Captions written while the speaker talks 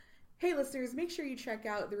Hey listeners, make sure you check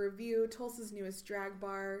out The Review, Tulsa's newest drag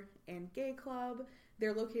bar and gay club.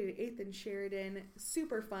 They're located at 8th and Sheridan.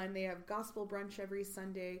 Super fun. They have gospel brunch every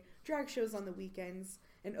Sunday, drag shows on the weekends,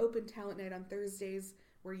 an open talent night on Thursdays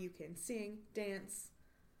where you can sing, dance,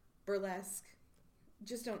 burlesque.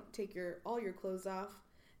 Just don't take all your clothes off.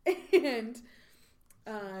 And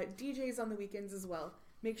DJs on the weekends as well.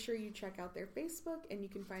 Make sure you check out their Facebook, and you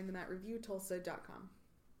can find them at reviewtulsa.com.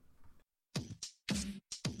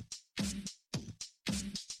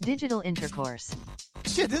 Digital Intercourse.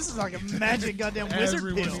 Shit, this is like a magic goddamn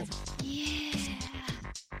wizard pill. Yeah.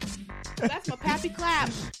 That's my pappy clap.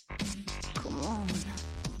 Come on.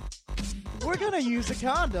 We're gonna use a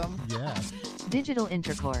condom. Yeah. Digital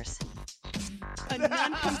Intercourse. A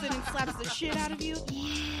nun comes in and slaps the shit out of you.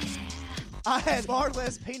 Yeah. I had far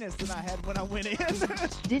less penis than I had when I went in.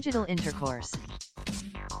 Digital Intercourse.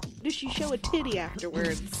 Does she show a titty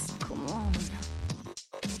afterwards? Come on.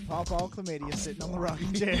 Paw chlamydia sitting on the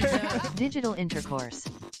rocking chair. Digital Intercourse.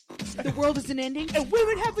 The world isn't ending, and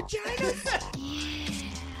women have vaginas. Yeah.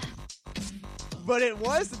 But it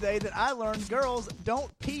was the day that I learned girls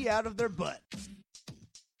don't pee out of their butt.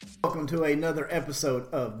 Welcome to another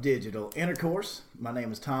episode of Digital Intercourse. My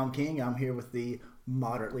name is Tom King. I'm here with the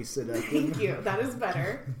moderately seductive. Thank you. That is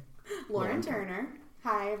better. Lauren Turner.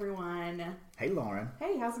 Hi, everyone. Hey, Lauren.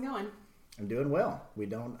 Hey, how's it going? I'm doing well. We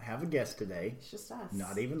don't have a guest today. It's just us.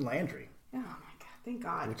 Not even Landry, Oh, my God. Thank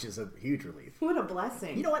God. which is a huge relief. What a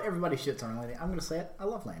blessing. You know what? Everybody shits on Landry. I'm going to say it. I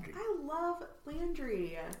love Landry. I love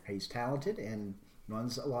Landry. He's talented and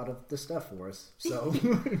runs a lot of the stuff for us. So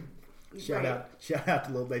shout Right. out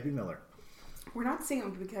to little baby Miller. We're not saying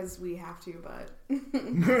it because we have to, but we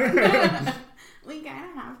kind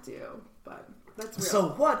of have to, but that's real. So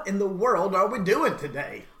what in the world are we doing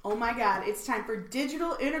today? Oh my God, it's time for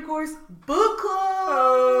Digital Intercourse Book Club!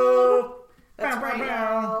 Oh! That's Bow, bow, right, bow.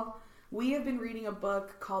 y'all. We have been reading a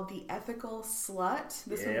book called The Ethical Slut.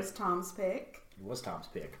 This one Yep. was Tom's pick. It was Tom's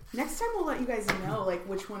pick. Next time we'll let you guys know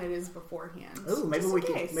which one it is beforehand. Oh, maybe just we in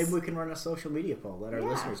can case. maybe we can run a social media poll. Let our Yeah.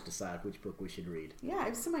 listeners decide which book we should read. Yeah, I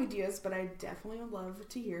have some ideas, but I definitely would love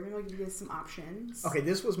to hear. Maybe I'll give you guys some options. Okay,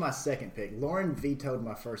 this was my second pick. Lauren vetoed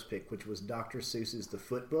my first pick, which was Dr. Seuss's The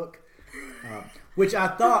Foot Book, which I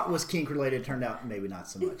thought was kink related. Turned out maybe not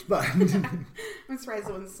so much, but I'm surprised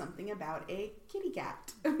it wasn't something about a kitty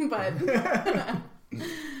cat. But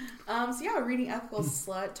so yeah, we're reading Ethical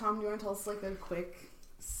Slut. Tom, do you want to tell us a quick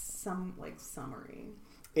summary?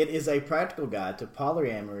 it is a practical guide to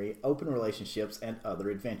polyamory, open relationships, and other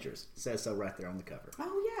adventures. It says so right there on the cover.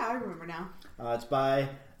 Oh yeah, I remember now. It's by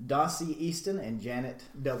Dossie Easton and Janet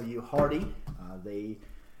W. Hardy. They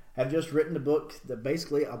have just written a book that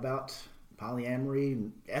basically about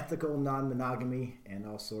polyamory, ethical non-monogamy, and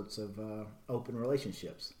all sorts of open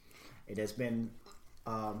relationships. It has been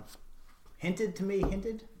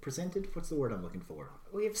presented. What's the word I'm looking for?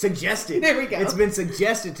 Suggested. There we go. It's been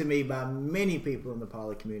suggested to me by many people in the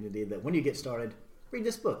poly community that when you get started, read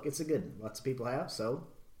this book. It's a good one. Lots of people have, so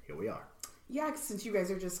here we are. Yeah, since you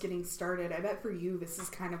guys are just getting started, I bet for you this is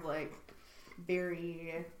kind of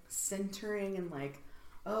very centering and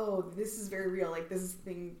oh, this is very real.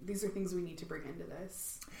 These are things we need to bring into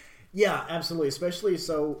this. Yeah, absolutely. Especially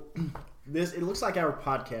so, it looks like our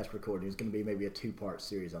podcast recording is going to be maybe a 2-part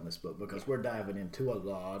series on this book because we're diving into a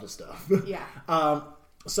lot of stuff. Yeah.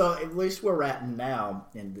 So at least where we're at now,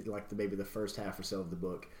 in maybe the first half or so of the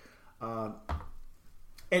book,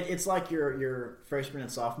 it's like your freshman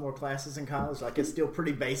and sophomore classes in college. It's still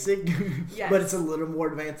pretty basic, Yes. but it's a little more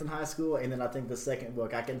advanced in high school. And then I think the second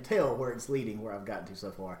book, I can tell where it's leading, where I've gotten to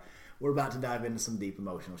so far. We're about to dive into some deep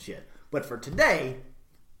emotional shit. But for today,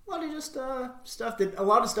 a lot of just stuff that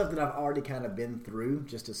I've already kind of been through,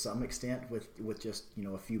 just to some extent, with just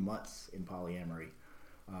a few months in polyamory,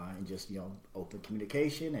 and just open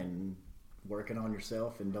communication and working on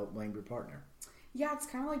yourself and don't blame your partner. Yeah, it's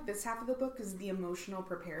kind of like this half of the book is the emotional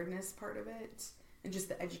preparedness part of it, and just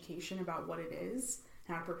the education about what it is,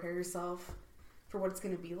 how to prepare yourself for what it's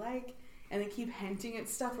going to be like. And they keep hinting at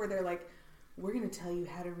stuff where they're like, we're going to tell you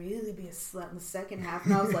how to really be a slut in the second half.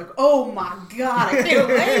 And I was like, oh my God, I can't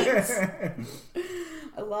wait.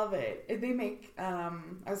 I love it. They make,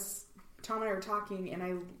 as Tom and I were talking,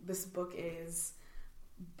 and this book is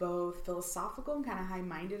both philosophical and kind of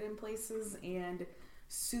high-minded in places, and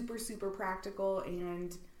super, super practical.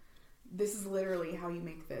 And this is literally how you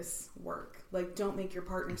make this work. Don't make your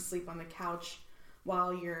partner sleep on the couch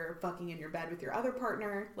while you're fucking in your bed with your other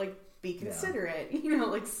partner. Be considerate,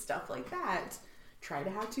 stuff like that. Try to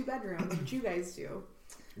have 2 bedrooms, which you guys do.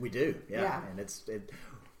 We do, Yeah. And it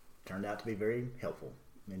turned out to be very helpful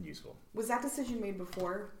and useful. Was that decision made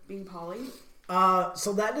before being poly?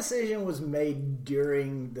 So that decision was made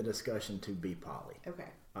during the discussion to be poly. Okay.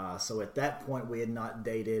 So at that point, we had not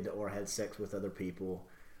dated or had sex with other people.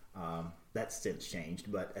 That's since changed,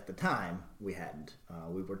 but at the time, we hadn't.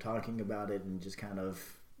 We were talking about it and just kind of,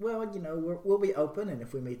 well, we'll be open, and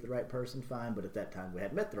if we meet the right person, fine. But at that time, we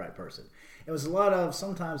hadn't met the right person. It was a lot of,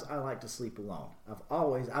 sometimes I like to sleep alone.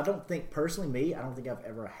 I don't think I've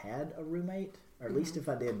ever had a roommate, or at least if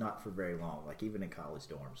I did, not for very long. Like even in college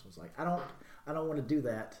dorms, I was like, I don't want to do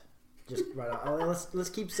that. Just right out. Let's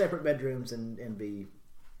keep separate bedrooms and be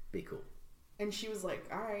cool. And she was like,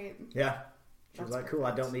 all right. Yeah. She was That's like, cool,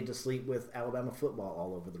 I don't need to sleep with Alabama football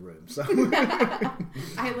all over the room. So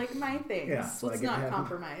I like my things. Yeah, so Let's not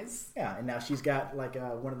compromise. Yeah, and now she's got like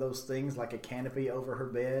one of those things, like a canopy over her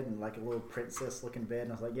bed and like a little princess-looking bed.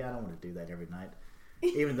 And I was like, yeah, I don't want to do that every night.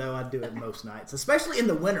 Even though I do it most nights. Especially in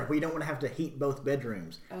the winter where you don't want to have to heat both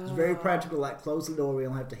bedrooms. It's very practical, like close the door, we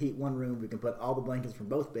don't have to heat one room. We can put all the blankets from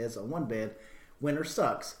both beds on one bed. Winter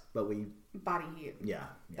sucks, but we... Body heat. Yeah.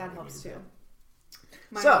 That helps too.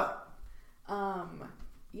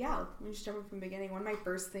 Yeah, let me just jump in from the beginning. One of my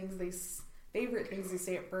favorite things they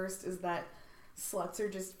say at first is that sluts are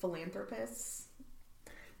just philanthropists.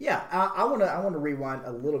 Yeah, I want to rewind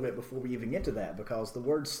a little bit before we even get to that, because the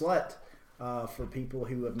word slut, for people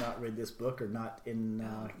who have not read this book or not in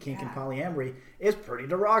kink and polyamory, is pretty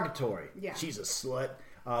derogatory. Yeah. She's a slut.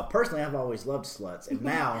 Personally, I've always loved sluts, and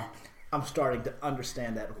now I'm starting to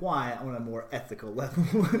understand that why on a more ethical level.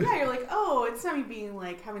 Yeah, you're like, oh, it's not me being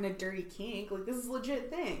like having a dirty kink. Like, this is a legit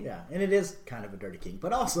thing. Yeah, and it is kind of a dirty kink,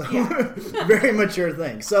 but also very mature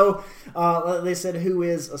thing. So they said, who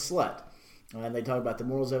is a slut? And they talk about the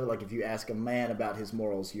morals of it. Like if you ask a man about his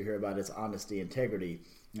morals, you hear about his honesty, integrity.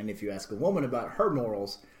 And if you ask a woman about her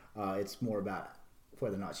morals, it's more about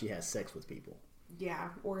whether or not she has sex with people. Yeah,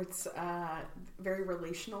 or it's very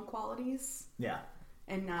relational qualities. Yeah.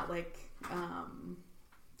 And not like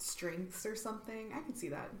strengths or something. I can see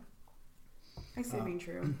that. I see it being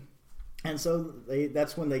true. And so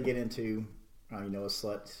that's when they get into, a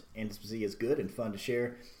slut intimacy is good and fun to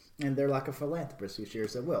share. And they're like a philanthropist who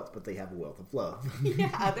shares their wealth, but they have a wealth of love.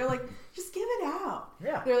 Yeah, they're like, just give it out.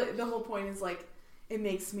 Yeah. The whole point is like, it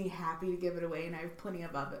makes me happy to give it away, and I have plenty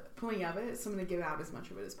of it, so I'm going to give out as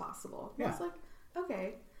much of it as possible. And yeah. I was like,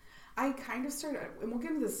 okay. I kind of started, and we'll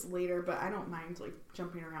get into this later, but I don't mind like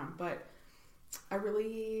jumping around, but I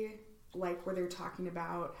really like where they're talking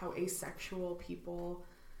about how asexual people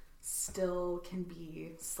still can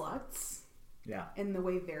be sluts. Yeah. And the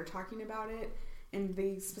way they're talking about it. And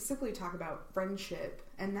they specifically talk about friendship,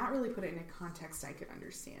 and that really put it in a context I could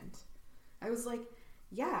understand. I was like,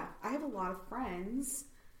 yeah, I have a lot of friends,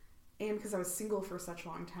 and because I was single for such a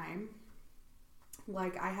long time,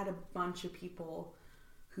 like I had a bunch of people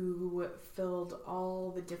who filled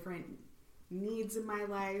all the different needs in my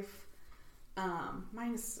life,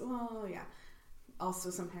 also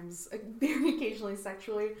sometimes very occasionally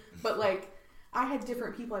sexually, but like I had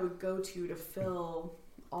different people I would go to fill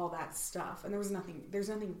all that stuff, and there's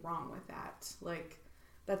nothing wrong with that. Like,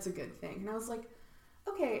 that's a good thing. And I was like,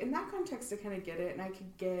 okay, in that context I kind of get it, and I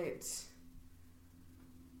could get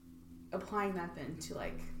applying that then to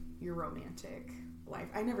like your romantic life.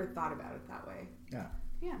 I never thought about it that way.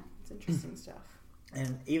 Yeah, it's interesting stuff.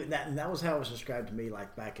 And even that was how it was described to me.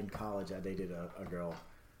 Like back in college, I dated a girl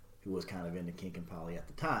who was kind of into kink and poly at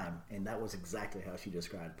the time, and that was exactly how she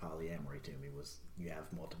described polyamory to me. Was you have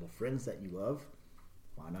multiple friends that you love,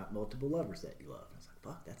 why not multiple lovers that you love? I was like,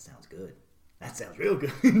 fuck, that sounds good. That sounds real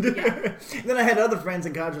good. Yeah. Then I had other friends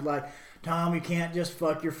in college who were like, Tom, you can't just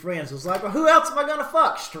fuck your friends. I was like, well, who else am I going to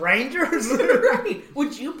fuck? Strangers? Right.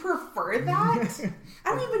 Would you prefer that?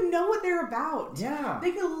 I don't even know what they're about. Yeah.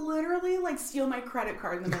 They could literally like steal my credit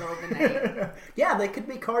card in the middle of the night. Yeah, they could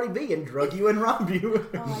be Cardi B and drug you and rob you.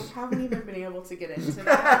 Oh, I haven't even been able to get into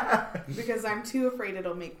that because I'm too afraid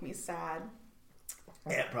it'll make me sad.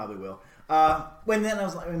 Yeah, it probably will. When then I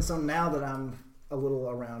was like, and so now that I'm a little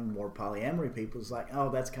around more polyamory people, it's like, oh,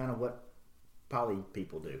 that's kind of what poly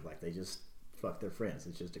people do. Like they just fuck their friends.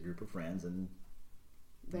 It's just a group of friends, and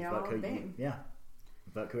they all bang. Yeah,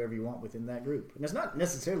 fuck whoever you want within that group. And it's not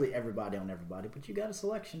necessarily everybody on everybody, but you got a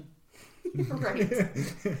selection. Right.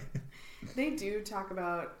 They do talk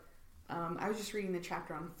about. I was just reading the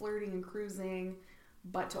chapter on flirting and cruising.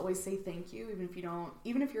 But to always say thank you,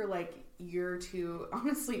 even if you're like, you're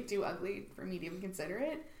honestly too ugly for me to even consider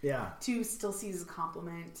it. Yeah. To still see as a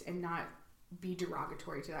compliment and not be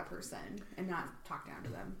derogatory to that person and not talk down to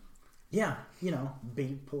them. Yeah.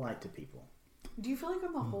 Be polite to people. Do you feel like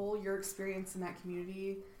on the whole, your experience in that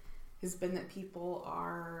community has been that people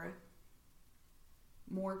are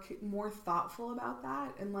more thoughtful about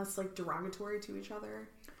that and less like derogatory to each other.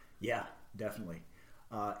 Yeah, definitely.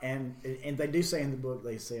 And they do say in the book,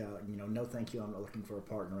 they say, no thank you, I'm not looking for a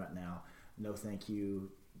partner right now. No thank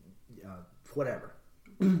you, whatever.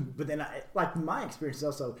 But then, like my experience is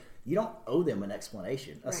also, you don't owe them an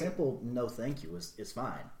explanation. A simple no thank you is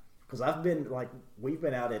fine. Because we've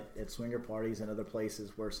been out at swinger parties and other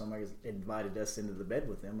places where somebody's invited us into the bed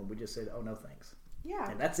with them, and we just said, oh, no thanks. Yeah.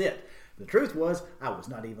 And that's it. The truth was, I was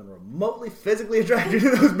not even remotely physically attracted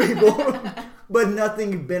to those people, but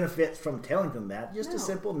nothing benefits from telling them that. Just a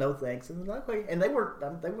simple no thanks, and they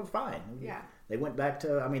were fine. Yeah. They went back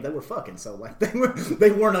to, they were fucking, so like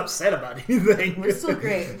they weren't upset about anything. We're still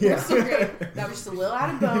great. Yeah. We're still great. That was just a little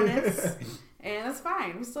added bonus, and that's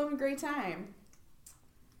fine. We're still having a great time.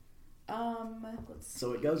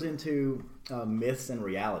 So it goes into myths and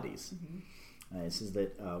realities. Mm-hmm. It says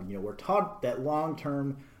that we're taught that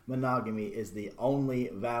long-term monogamy is the only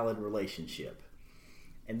valid relationship,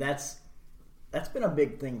 and that's been a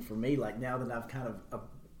big thing for me. Like now that I've kind of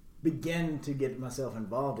begun to get myself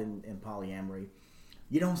involved in polyamory,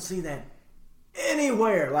 you don't see that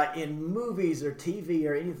anywhere, like in movies or TV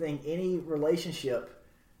or anything. Any relationship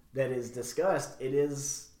that is discussed, it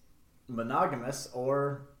is monogamous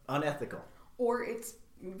or unethical, or it's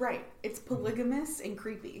polygamous and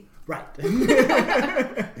creepy. right?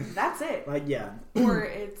 That's it. Like Or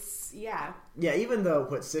it's even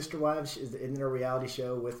though Sister Wives is in their reality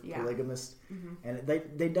show with polygamists, and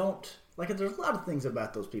they don't like. There's a lot of things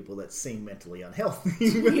about those people that seem mentally unhealthy.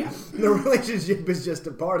 The relationship is just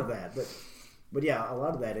a part of that, but a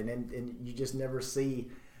lot of that, and you just never see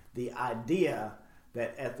the idea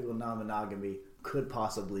that ethical non-monogamy could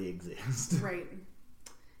possibly exist. Right.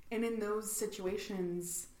 And in those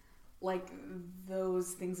situations, like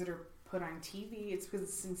those things that are put on TV, it's because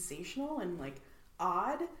it's sensational and like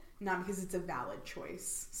odd, not because it's a valid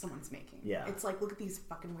choice someone's making. Yeah. It's like, look at these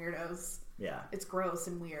fucking weirdos. Yeah. It's gross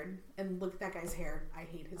and weird. And look at that guy's hair. I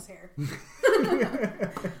hate his hair.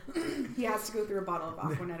 He has to go through a bottle of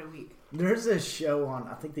Aquanet a week. There's a show on,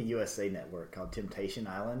 I think, the USA Network called Temptation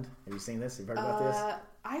Island. Have you seen this? Have you heard about this?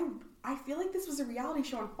 I feel like this was a reality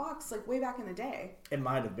show on Fox, like way back in the day. It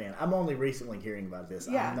might have been. I'm only recently hearing about this.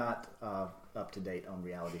 Yeah. I'm not up to date on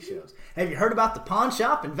reality shows. Have you heard about the pawn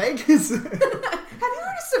shop in Vegas? Have you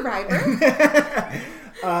heard of Survivor?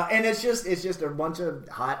 And it's just a bunch of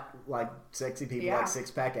hot, like sexy people, like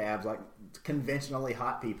 6-pack abs, like conventionally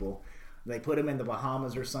hot people. They put them in the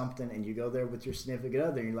Bahamas or something, and you go there with your significant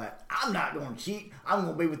other, and you're like, I'm not going to cheat.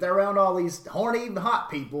 I'm going to be around all these horny,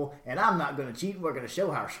 hot people, and I'm not going to cheat. We're going to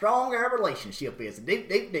show how strong our relationship is. Deep,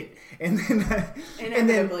 deep, deep. And then,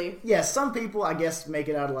 inevitably. Some people, I guess, make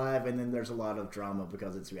it out alive, and then there's a lot of drama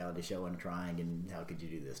because it's a reality show and crying, and how could you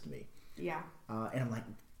do this to me? Yeah. And I'm like,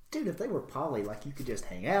 dude, if they were poly, like, you could just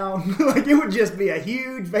hang out. Like, it would just be a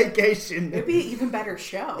huge vacation. It'd be an even better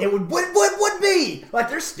show. It would. What would be? Like,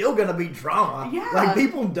 there's still going to be drama. Yeah. Like,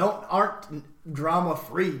 people aren't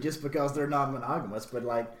drama-free just because they're non-monogamous, but,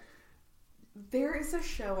 like... There is a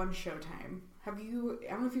show on Showtime. I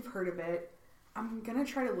don't know if you've heard of it. I'm going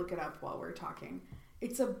to try to look it up while we're talking.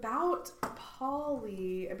 It's about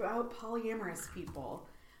polyamorous people.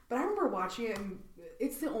 But I remember watching it, and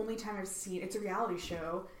it's the only time I've seen... It's a reality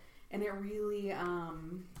show. And it really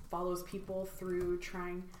follows people through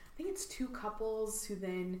trying... I think it's 2 couples who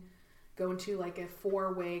then go into like a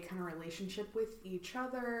 4-way kind of relationship with each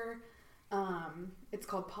other. It's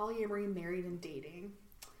called Polyamory, Married, and Dating.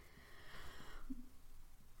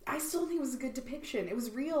 I still think it was a good depiction. It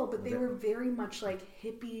was real, but they were very much like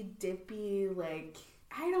hippy-dippy, like...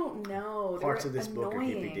 I don't know. Parts of this book are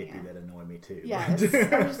hippy-dippy that annoy me too. Yes.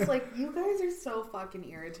 I'm just like, you guys are so fucking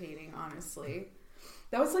irritating, honestly.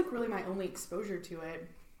 That was like really my only exposure to it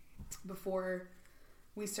before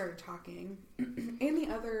we started talking. And the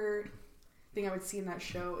other thing I would see in that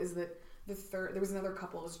show is that there was another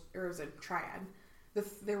couple, or it was a triad.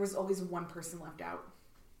 There was always one person left out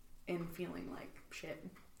and feeling like shit.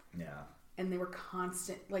 Yeah. And they were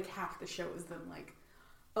constant, like half the show was them like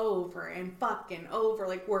over and fucking over,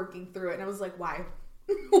 like working through it. And I was like, why?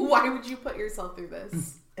 Why would you put yourself through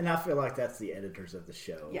this? And I feel like that's the editors of the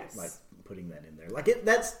show. Yes. Like putting that in there. Like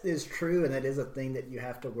that is true, and that is a thing that you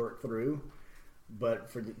have to work through. But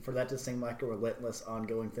for that to seem like a relentless,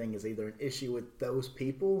 ongoing thing is either an issue with those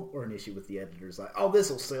people or an issue with the editors. Like, oh, this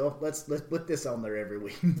will sell. Let's put this on there every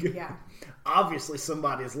week. Yeah. Obviously,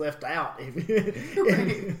 somebody is left out.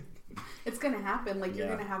 Right. It's going to happen. Like, you're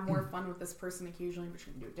going to have more fun with this person occasionally, but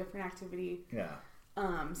you're going to do a different activity. Yeah.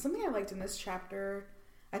 Something I liked in this chapter,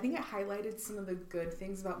 I think it highlighted some of the good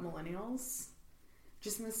things about millennials.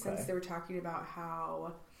 Just in the sense they were talking about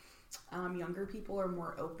how younger people are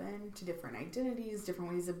more open to different identities,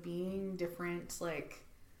 different ways of being, different like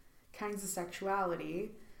kinds of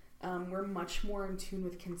sexuality. We're much more in tune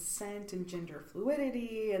with consent and gender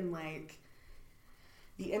fluidity and like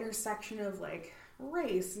the intersection of like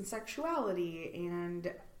race and sexuality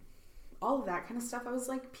and all of that kind of stuff. I was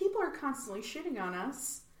like, people are constantly shitting on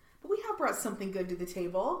us, but we have brought something good to the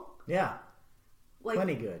table. Yeah. Like,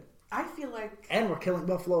 plenty good. I feel like... And we're killing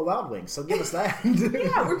Buffalo Wild Wings, so give us that.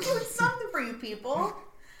 Yeah, we're doing something for you people.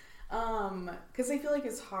 Because I feel like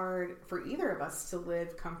it's hard for either of us to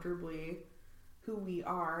live comfortably who we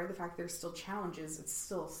are. The fact there's still challenges, it's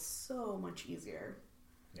still so much easier.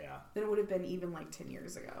 Yeah. Than it would have been even like 10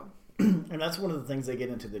 years ago. And that's one of the things they get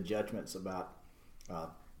into the judgments about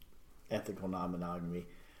ethical non-monogamy,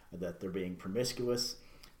 that they're being promiscuous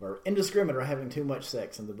or indiscriminate or having too much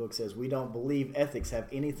sex. And the book says, we don't believe ethics have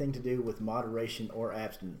anything to do with moderation or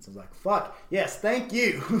abstinence. I was like, fuck, yes, thank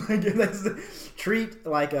you. Treat,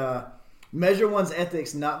 like, measure one's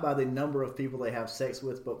ethics not by the number of people they have sex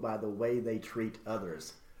with, but by the way they treat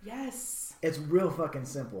others. Yes. It's real fucking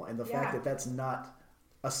simple. And the fact that that's not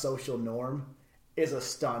a social norm is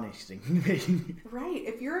astonishing to me. Right.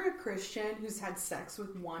 If you're a Christian who's had sex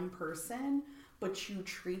with one person, but you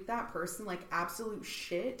treat that person like absolute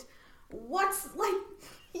shit, what's like,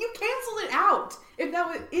 you cancel it out.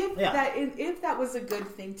 If that was a good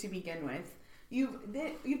thing to begin with, you've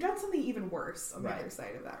done something even worse on the other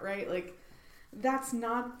side of that, right? Like, that's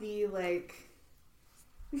not the like.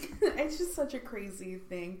 It's just such a crazy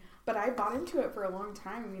thing. But I bought into it for a long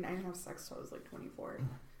time. I mean, I didn't have sex till I was like 24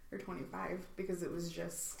 or 25 because it was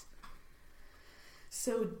just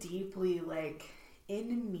so deeply like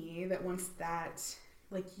in me that once that,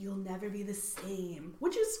 like, you'll never be the same,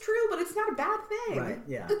 which is true, but it's not a bad thing. Right,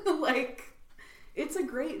 yeah. Like, it's a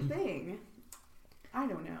great thing. I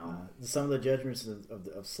don't know. Some of the judgments of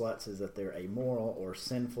sluts is that they're amoral or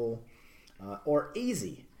sinful or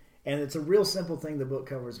easy. And it's a real simple thing the book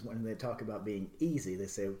covers when they talk about being easy. They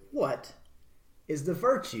say, what is the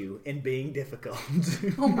virtue in being difficult?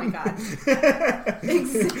 Oh my God.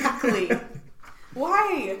 Exactly.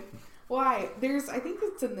 Why? I think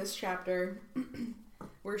it's in this chapter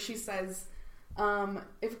where she says,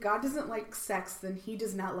 if God doesn't like sex, then he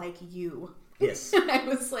does not like you. Yes. And I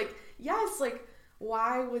was like, yes, like,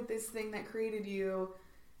 why would this thing that created you,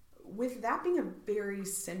 with that being a very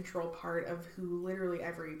central part of who literally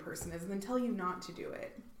every person is, and then tell you not to do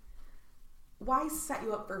it? Why set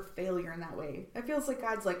you up for failure in that way? It feels like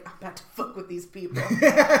God's like, I'm about to fuck with these people.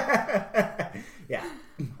 Yeah.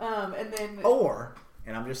 And then... Or,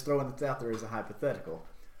 and I'm just throwing this out there as a hypothetical,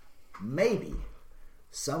 maybe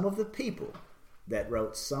some of the people that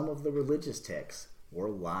wrote some of the religious texts were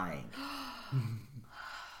lying.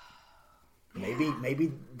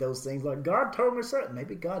 Maybe those things like God told me certain.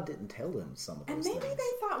 Maybe God didn't tell them some of those things. And maybe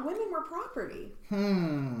they thought women were property.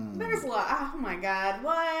 There's a lot. Oh my God,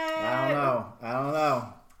 what? I don't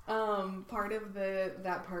know. Part of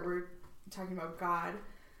that part we're talking about God.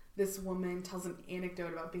 This woman tells an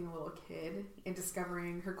anecdote about being a little kid and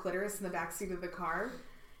discovering her clitoris in the backseat of the car.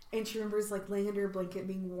 And she remembers like laying under a blanket,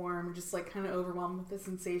 being warm, just like kind of overwhelmed with the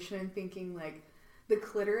sensation and thinking like, the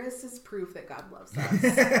clitoris is proof that God loves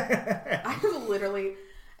us. I have literally,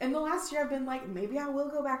 in the last year, I've been like, maybe I will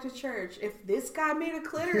go back to church. If this guy made a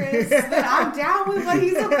clitoris, then I'm down with what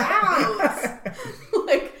he's about.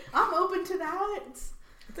 Like, I'm open to that.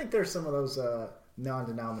 I think there's some of those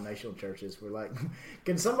non-denominational churches where, like,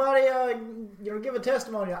 can somebody, give a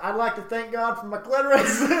testimony? I'd like to thank God for my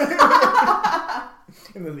clitoris.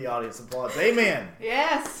 And then the audience applauds. Amen.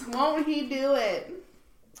 Yes, won't he do it?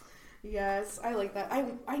 Yes, I like that.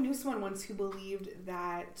 I knew someone once who believed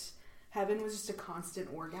that heaven was just a constant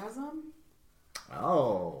orgasm.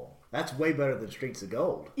 Oh, that's way better than Streets of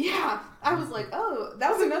Gold. Yeah, I was like, oh,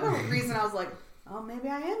 that was another reason I was like, oh, maybe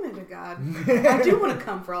I am into God. I do want to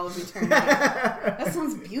come for all of eternity. That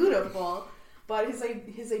sounds beautiful. But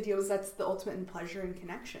his idea was that's the ultimate in pleasure and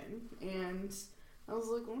connection. And I was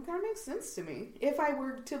like, well, it kind of makes sense to me. If I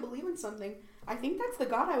were to believe in something, I think that's the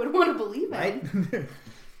God I would want to believe in. Right?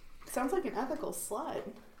 Sounds like an ethical slut.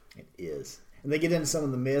 It is. And they get into some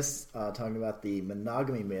of the myths, talking about the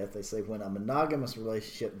monogamy myth. They say when a monogamous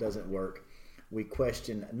relationship doesn't work, we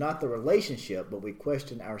question not the relationship, but we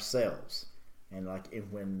question ourselves. And like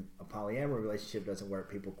when a polyamory relationship doesn't work,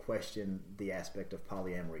 people question the aspect of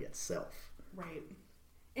polyamory itself. Right.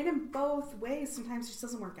 And in both ways, sometimes it just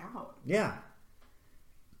doesn't work out. Yeah.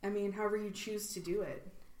 I mean, however you choose to do it.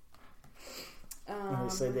 And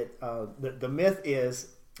they say that the myth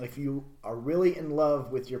is, if you are really in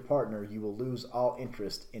love with your partner, you will lose all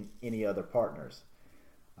interest in any other partners.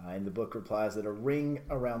 And the book replies that a ring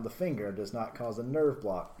around the finger does not cause a nerve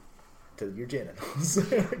block to your genitals.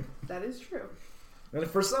 That is true. And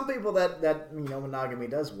for some people, that monogamy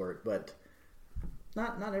does work, but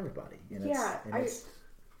not everybody. Yeah,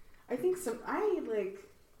 I think I like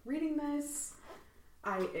reading this.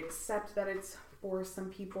 I accept that it's for some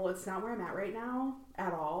people. It's not where I'm at right now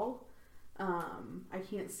at all. I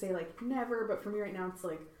can't say like never, but for me right now, it's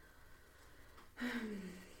like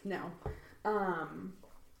no.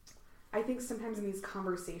 I think sometimes in these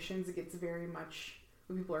conversations, it gets very much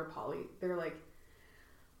when people are poly. They're like,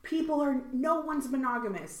 no one's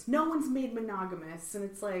monogamous. No one's made monogamous, and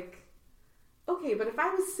it's like, okay, but if I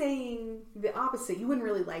was saying the opposite, you wouldn't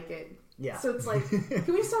really like it. Yeah. So it's like,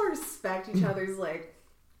 can we still respect each other's like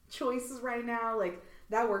choices right now? Like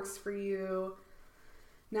that works for you,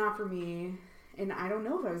 not for me. And I don't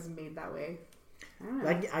know if I was made that way. I don't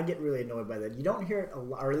know. I get really annoyed by that. You don't hear it a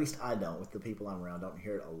lot, or at least I don't. With the people I'm around, don't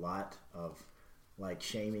hear it a lot of like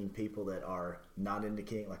shaming people that are not into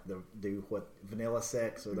kink, like do what vanilla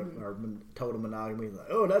sex or or total monogamy. Like,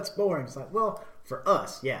 oh, that's boring. It's like, well, for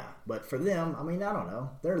us, yeah, but for them, I mean, I don't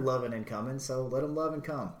know. They're loving and coming, so let them love and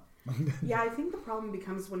come. Yeah, I think the problem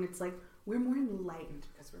becomes when it's like we're more enlightened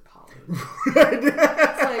because we're poly.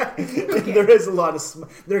 It's like, okay. There is a lot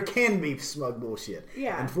of there can be smug bullshit.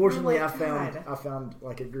 Yeah. Unfortunately, like, I found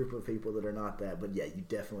like a group of people that are not that, but yeah, you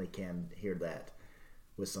definitely can hear that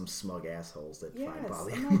with some smug assholes that find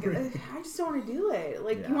poly. I'm like, I just don't want to do it.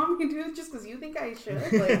 Like, you want me to do it just because you think I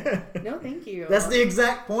should? Like, no, thank you. That's the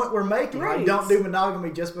exact point we're making. Right. Like, don't do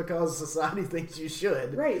monogamy just because society thinks you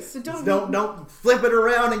should. Right. So don't flip it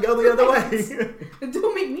around and go the other way.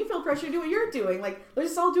 Don't make me feel pressure to do what you're doing. Like, let's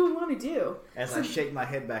just all do what we want to do. As I shake my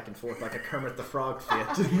head back and forth like a Kermit the Frog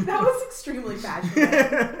fit. That was extremely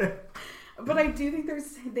passionate. But I do think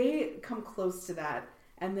they come close to that.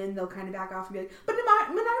 And then they'll kind of back off and be like, but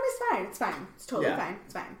monogamy's fine. It's fine. It's totally fine.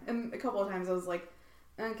 It's fine. And a couple of times I was like,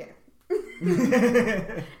 okay.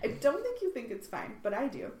 I don't think you think it's fine, but I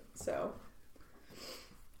do. So.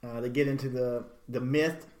 They get into the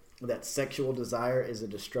myth that sexual desire is a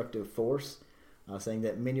destructive force, saying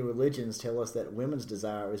that many religions tell us that women's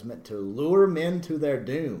desire is meant to lure men to their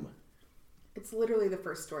doom. It's literally the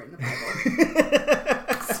first story in the Bible.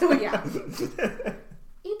 So, yeah.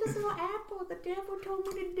 Eat this little apple. The devil told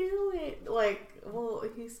me to do it. Like, well,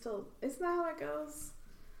 isn't that how that goes?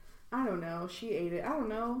 I don't know. She ate it. I don't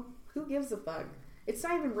know. Who gives a fuck? It's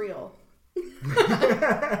not even real.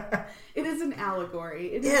 It is an allegory.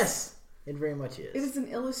 It very much is. It is an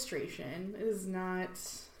illustration. It is not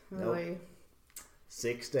really. Nope.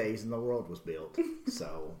 6 days and the world was built.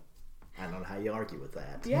 So, I don't know how you argue with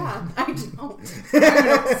that. Yeah, I don't. I don't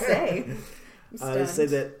know what to say. They say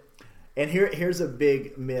that. And here's a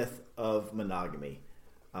big myth of monogamy.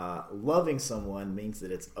 Loving someone means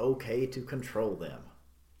that it's okay to control them.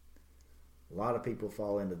 A lot of people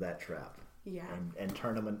fall into that trap. Yeah. And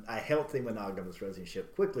turn a healthy monogamous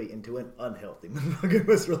relationship quickly into an unhealthy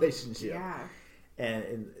monogamous relationship. Yeah.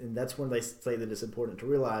 And that's when they say that it's important to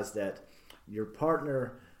realize that your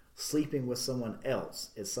partner sleeping with someone else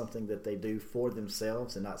is something that they do for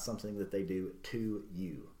themselves and not something that they do to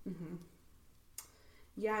you. Mm-hmm.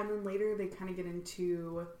 Yeah, and then later they kind of get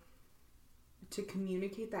into to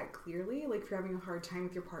communicate that clearly. Like, if you're having a hard time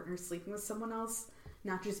with your partner sleeping with someone else,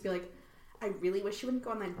 not just be like, I really wish you wouldn't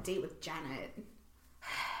go on that date with Janet.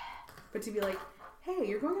 But to be like, hey,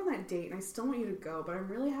 you're going on that date and I still want you to go, but I'm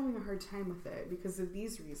really having a hard time with it because of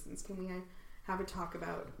these reasons. Can we have a talk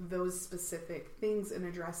about those specific things and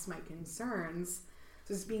address my concerns?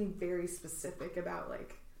 So just being very specific about,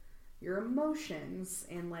 like, your emotions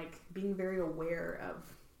and like being very aware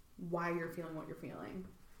of why you're feeling what you're feeling.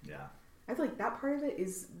 Yeah. I feel like that part of it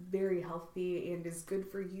is very healthy and is good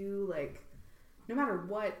for you, like, no matter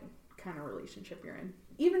what kind of relationship you're in.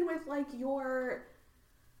 Even with like your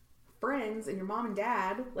friends and your mom and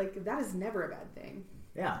dad, like that is never a bad thing.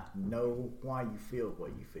 Yeah. Know why you feel what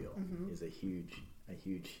you feel is a huge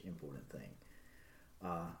important thing.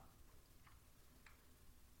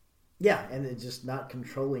 Yeah, and it's just not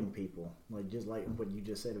controlling people. Like, just like what you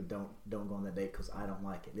just said of don't go on that date because I don't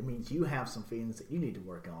like it. It means you have some feelings that you need to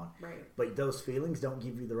work on. Right. But those feelings don't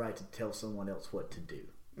give you the right to tell someone else what to do.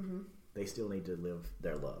 Mm-hmm. They still need to live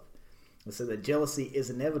their love. And so that jealousy is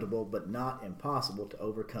inevitable but not impossible to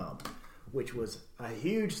overcome, which was a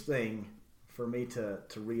huge thing for me to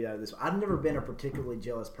read out of this. I've never been a particularly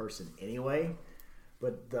jealous person anyway,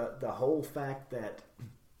 but the whole fact that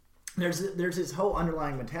there's this whole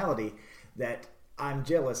underlying mentality that I'm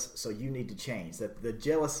jealous, so you need to change. That the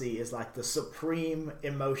jealousy is like the supreme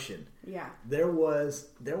emotion. Yeah. There was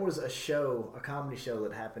a show, a comedy show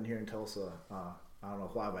that happened here in Tulsa I don't know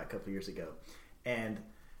why, about a couple of years ago, and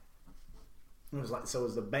it was like, so it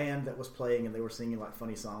was the band that was playing, and they were singing like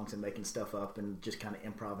funny songs and making stuff up and just kind of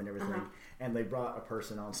improv and everything. And they brought a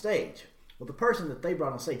person on stage. Well, the person that they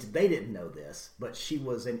brought on stage, they didn't know this, but she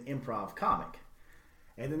was an improv comic.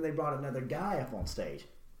 And then they brought another guy up on stage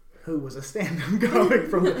who was a stand-up comic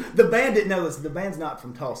from the band. Didn't know this. The band's not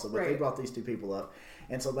from Tulsa, but they brought these two people up,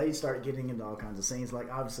 and so they started getting into all kinds of scenes.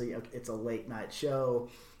 Like, obviously, it's a late night show.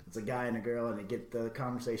 It's a guy and a girl, and the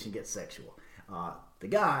conversation gets sexual. The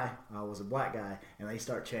guy was a black guy, and they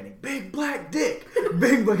start chanting, "Big black dick,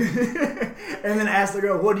 big black," and then asked the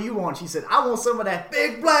girl, "What do you want?" She said, "I want some of that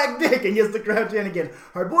big black dick," and gets the crowd chanting again.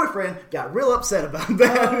 Her boyfriend got real upset about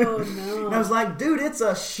that. Oh no! And I was like, "Dude, it's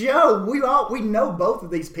a show. We know both of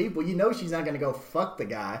these people. You know she's not going to go fuck the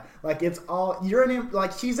guy. Like, it's all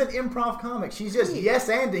she's an improv comic. She's just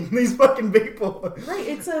yes-anding these fucking people. Right?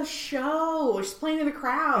 It's a show. She's playing to the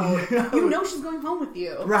crowd. You know she's going home with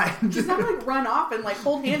you. Right? She's not gonna run off and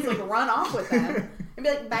hold hands run off with them and be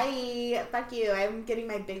like, "Bye, fuck you. I'm getting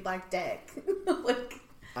my big black dick."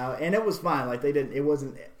 And it was fine. Like, they didn't. It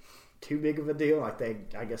wasn't too big of a deal. Like, they,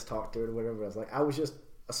 I guess, talked to it or whatever. I was just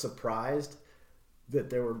surprised that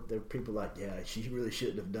there were people like, "Yeah, she really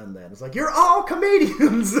shouldn't have done that." It's like, you're all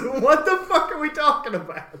comedians. What the fuck are we talking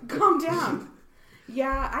about? Calm down.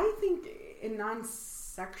 Yeah, I think in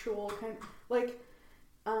non-sexual kind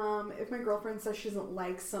if my girlfriend says she doesn't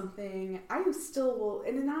like something, I still will,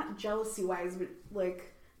 and not jealousy-wise, but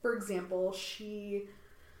for example, she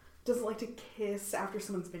doesn't like to kiss after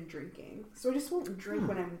someone's been drinking. So I just won't drink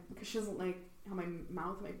because she doesn't like how my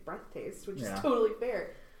mouth and my breath taste, which is totally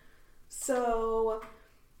fair. So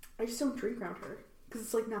I just don't drink around her because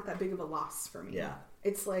it's not that big of a loss for me. Yeah.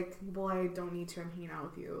 It's well, I don't need to. I'm hanging out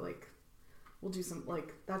with you. We'll do some,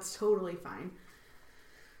 that's totally fine.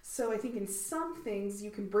 So I think in some things you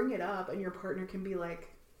can bring it up and your partner can be like,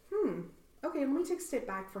 okay, let me take a step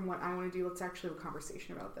back from what I want to do. Let's actually have a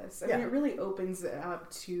conversation about this. I mean, it really opens it up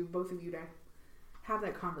to both of you to have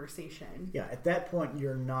that conversation. Yeah, at that point,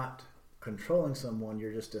 you're not controlling someone.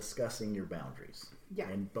 You're just discussing your boundaries. Yeah.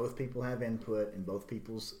 And both people have input and both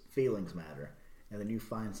people's feelings matter. And then you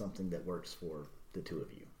find something that works for the two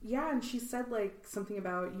of you. Yeah, and she said something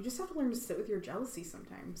about you just have to learn to sit with your jealousy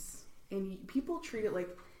sometimes. And people treat it like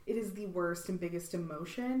it is the worst and biggest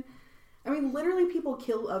emotion. I mean, literally, people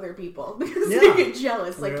kill other people because they get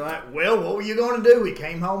jealous. They're like, "Well, what were you going to do? We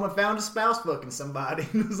came home and found a spouse fucking somebody."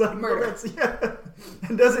 It's like, murder.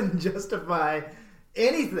 It doesn't justify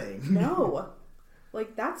anything. No.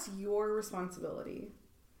 That's your responsibility.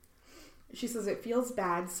 She says it feels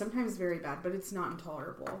bad, sometimes very bad, but it's not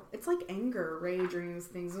intolerable. It's like anger, rage, or any of those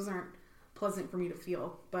things. Those aren't pleasant for me to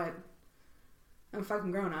feel, but I'm a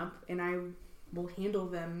fucking grown up, and I will handle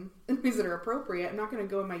them in ways that are appropriate. I'm not going to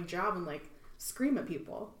go in my job and scream at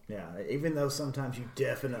people. Yeah, even though sometimes you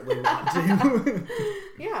definitely want to.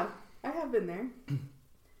 Yeah, I have been there.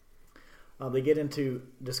 They get into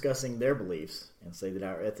discussing their beliefs and say that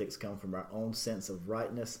our ethics come from our own sense of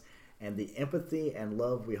rightness and the empathy and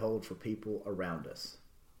love we hold for people around us.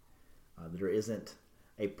 There isn't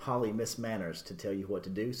a poly Miss Manners to tell you what to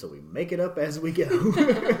do, so we make it up as we go.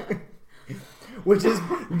 Which is,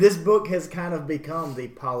 this book has kind of become the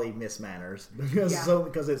poly Miss Manners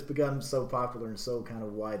because it's become so popular and so kind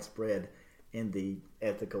of widespread in the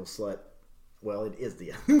ethical slut. Well, it is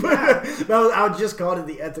the. No, I would just call it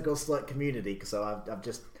the ethical slut community. So I've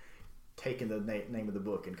just taken the name of the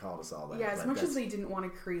book and called us all that. Yeah, as much as they didn't want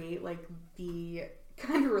to create the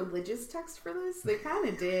kind of religious text for this, they kind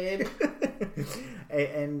of did.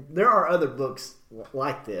 And there are other books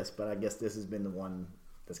like this, but I guess this has been the one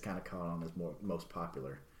that's kind of caught on as most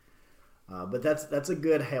popular. But that's a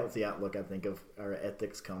good, healthy outlook, I think, of our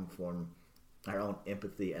ethics come from our own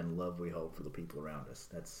empathy and love we hold for the people around us.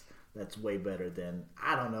 That's way better than,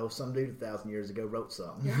 I don't know, some dude 1,000 years ago wrote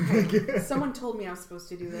something. Right. Someone told me I was supposed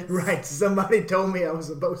to do this. Right. Somebody told me I was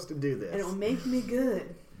supposed to do this. And it'll make me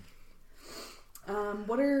good.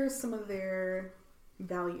 What are some of their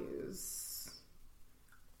values?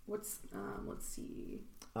 Let's see.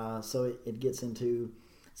 So it gets into,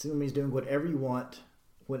 simply means doing whatever you want,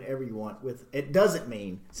 whenever you want. It doesn't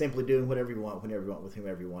mean simply doing whatever you want, whenever you want, with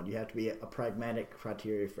whomever you want. You have to be a pragmatic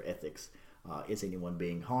criteria for ethics. Is anyone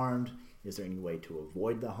being harmed? Is there any way to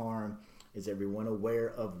avoid the harm? Is everyone aware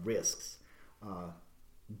of risks?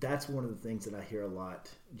 That's one of the things that I hear a lot,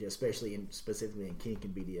 especially specifically in kink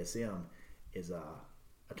and BDSM, is a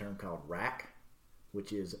term called RAC,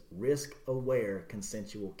 which is risk-aware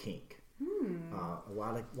consensual kink. A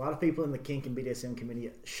lot of people in the kink and BDSM community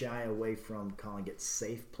shy away from calling it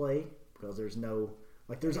safe play because there's no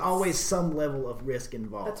Like there's always some level of risk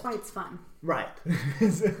involved. That's why it's fun. Right.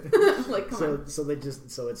 Like, come on.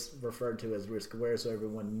 So it's referred to as risk aware, so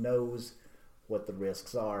everyone knows what the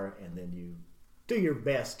risks are, and then you do your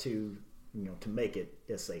best to to make it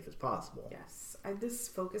as safe as possible. Yes, this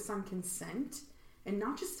focus on consent, and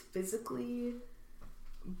not just physically,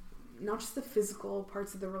 not just the physical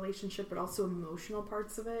parts of the relationship, but also emotional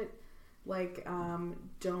parts of it. Like,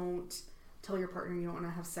 don't tell your partner you don't want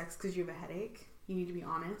to have sex because you have a headache. You need to be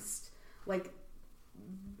honest. Like,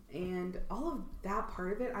 and all of that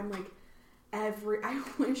part of it, I'm like, I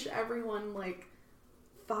wish everyone like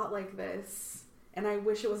thought like this, and I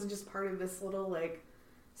wish it wasn't just part of this little like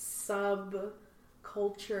sub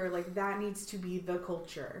culture. Like, that needs to be the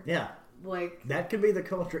culture. Yeah. Like, that could be the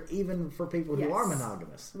culture even for people who are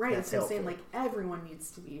monogamous. Right. That's so I'm helpful. saying, like, everyone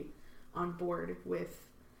needs to be on board with.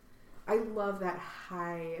 I love that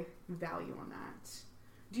high value on that.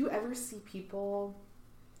 Do you ever see people?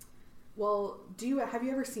 Well, have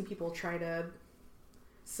you ever seen people try to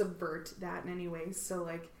subvert that in any way? So,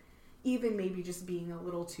 like, even maybe just being a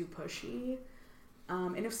little too pushy.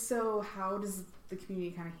 And if so, how does the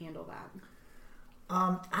community kind of handle that?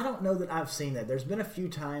 I don't know that I've seen that. There's been a few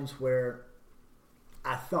times where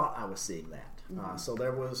I thought I was seeing that. Mm-hmm. So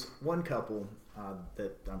there was one couple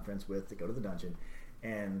that I'm friends with that go to the dungeon,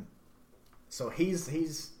 and so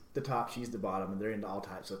he's the top, she's the bottom, and they're into all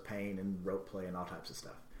types of pain and rope play and all types of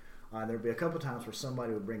stuff. There'd be a couple times where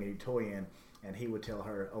somebody would bring a new toy in, and he would tell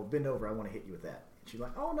her, "Oh, bend over, I want to hit you with that." And she's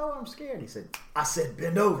like, "Oh no, I'm scared." He said, "I said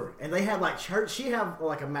bend over." And they had like she had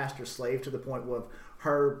like a master slave to the point where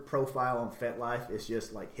her profile on FetLife is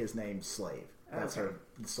just like his name's slave. That's her.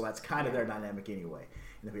 So that's kind of their dynamic anyway.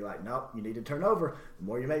 And they'll be like, "Nope, you need to turn over. The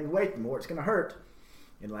more you make me wait, the more it's going to hurt."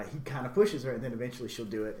 And like he kind of pushes her, and then eventually she'll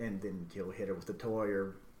do it, and then he'll hit her with the toy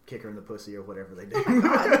or kick her in the pussy or whatever they do.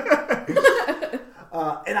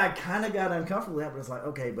 And I kind of got uncomfortable with that, but it's like,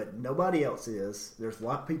 okay, but nobody else is. There's a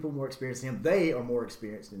lot of people more experienced than him. They are more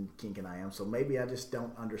experienced in kink than I am, so maybe I just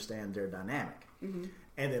don't understand their dynamic. Mm-hmm.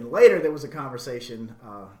 And then later there was a conversation,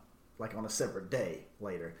 like on a separate day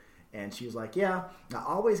later, and she was like, "Yeah, I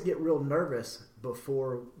always get real nervous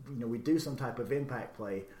before we do some type of impact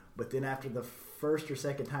play, but then after the first or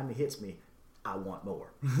second time he hits me, I want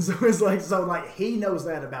more." So it's like he knows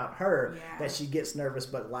that about her, that she gets nervous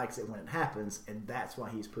but likes it when it happens, and that's why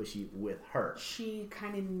he's pushy with her. She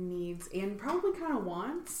kind of needs and probably kind of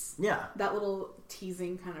wants that little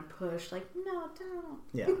teasing kind of push, like, "No, don't.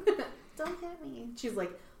 Yeah. Don't hit me." She's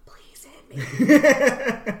like, "Please hit me.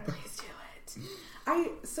 Please do it." I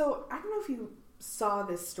don't know if you saw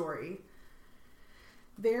this story.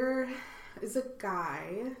 There is a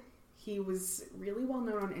guy. He was really well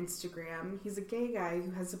known on Instagram. He's a gay guy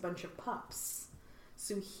who has a bunch of pups.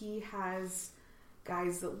 So he has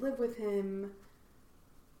guys that live with him.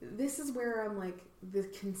 This is where I'm like, the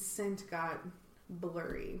consent got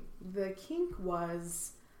blurry. The kink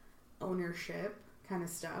was ownership kind of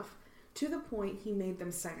stuff, to the point he made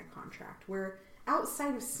them sign a contract where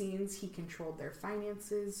outside of scenes he controlled their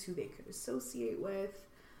finances, who they could associate with,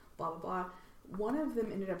 blah, blah, blah. One of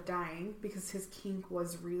them ended up dying because his kink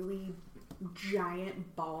was really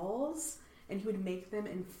giant balls, and he would make them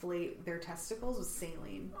inflate their testicles with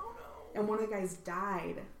saline. Oh no. And one of the guys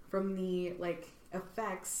died from the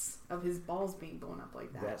effects of his balls being blown up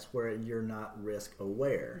like that. That's where you're not risk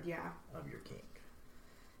aware of your kink.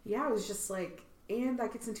 Yeah, it was just like, and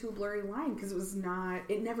that gets into a blurry line because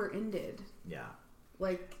it never ended. Yeah.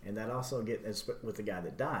 And that also with the guy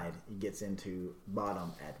that died, it gets into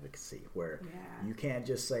bottom advocacy, where you can't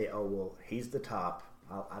just say, "Oh, well, he's the top,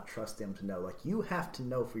 I trust him to know." Like, you have to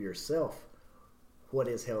know for yourself what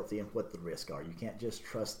is healthy and what the risks are. You can't just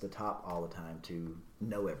trust the top all the time to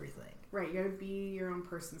know everything. Right, you gotta be your own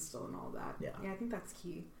person still and all that. Yeah, I think that's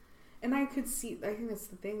key. And I think that's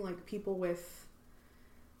the thing, like, people with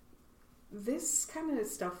this kind of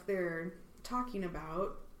stuff they're talking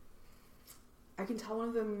about, I can tell one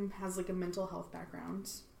of them has a mental health background,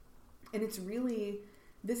 and it's really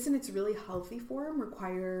healthy form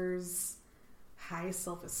requires high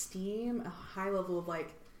self-esteem, a high level of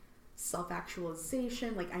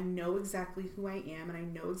self-actualization. Like, I know exactly who I am, and I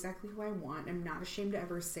know exactly who I want. I'm not ashamed to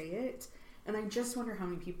ever say it. And I just wonder how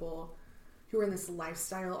many people who are in this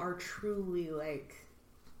lifestyle are truly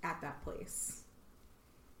at that place.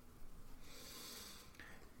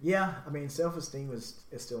 Yeah, I mean, self-esteem is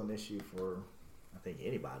still an issue for, I think,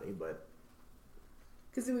 anybody, but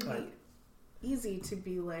because it would be easy to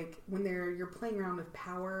be when you're playing around with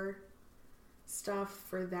power stuff,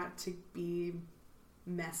 for that to be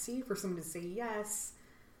messy, for someone to say yes,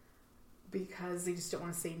 because they just don't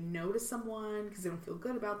want to say no to someone because they don't feel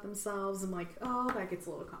good about themselves. I'm like, oh, that gets a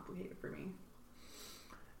little complicated for me.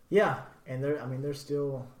 Yeah, and there's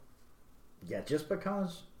still, just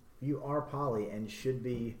because you are poly and should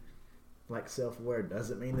be like self-aware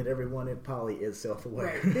doesn't mean that everyone in poly is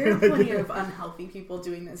self-aware. Right. There are plenty of unhealthy people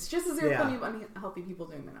doing this, just as there are plenty of unhealthy people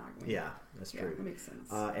doing monogamy. Yeah, that's true. That makes sense.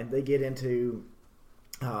 And they get into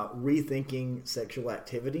rethinking sexual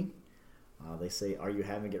activity. They say, are you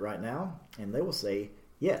having it right now? And they will say,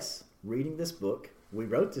 yes, reading this book. We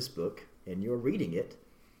wrote this book, and you're reading it.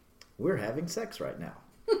 We're having sex right now.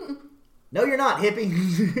 No, you're not, hippie.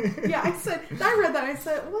 Yeah, I read that. I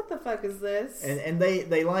said, what the fuck is this? And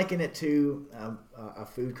they liken it to a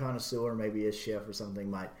food connoisseur, maybe a chef or something,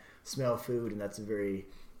 might smell food, and that's a very,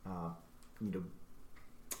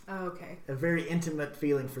 okay. a very intimate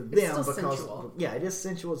feeling for them. It's still because sensual. Yeah, it is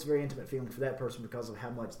sensual. It's a very intimate feeling for that person because of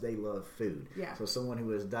how much they love food. Yeah. So someone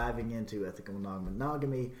who is diving into ethical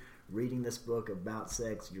monogamy, reading this book about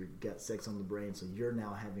sex, you've got sex on the brain, so you're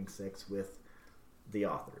now having sex with the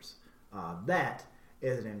authors. That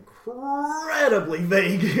is an incredibly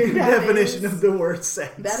vague definition of the word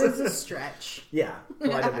sex. That is a stretch. Yeah,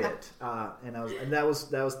 quite a bit. And that was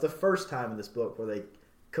the first time in this book where they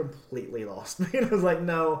completely lost me. And I was like,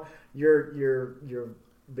 no, you're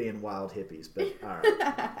being wild hippies. But all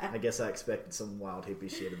right, I guess I expected some wild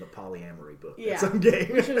hippie shit in the polyamory book. Yeah,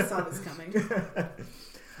 someday. We should have saw this coming.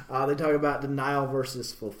 They talk about denial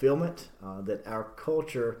versus fulfillment. That our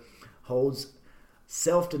culture holds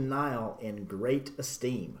self-denial in great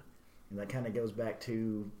esteem, and that kind of goes back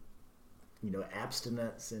to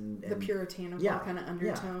abstinence and the puritanical kind of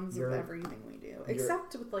undertones of everything we do,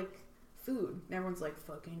 except with like food. Everyone's like,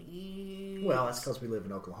 fucking eat. Well, that's because we live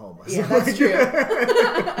in Oklahoma. Yeah, so that's true.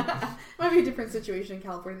 Might be a different situation in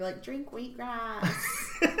California. Like, drink wheatgrass.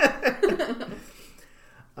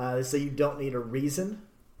 So you don't need a reason.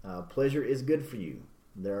 Pleasure is good for you.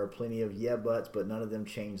 There are plenty of buts, but none of them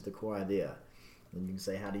change the core idea. And you can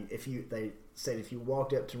say, they said if you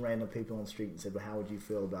walked up to random people on the street and said, well, how would you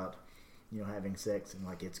feel about, having sex? And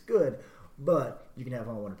like, it's good, but you can have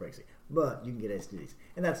unwanted pregnancy, but you can get STDs.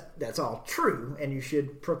 And that's all true, and you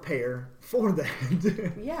should prepare for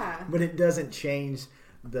that. Yeah. But it doesn't change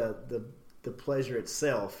the pleasure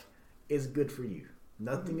itself is good for you.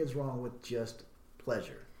 Nothing is wrong with just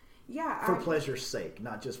pleasure. Yeah. For pleasure's sake,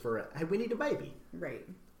 not just for, hey, we need a baby. Right.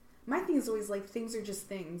 My thing is always like, things are just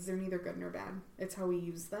things. They're neither good nor bad. It's how we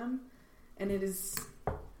use them. And it is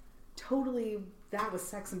totally that with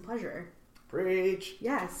sex and pleasure. Preach.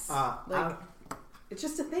 Yes. It's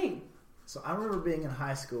just a thing. So I remember being in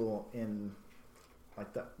high school in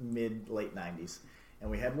like the late 90s.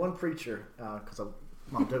 And we had one preacher, because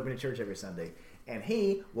Mom took me to church every Sunday. And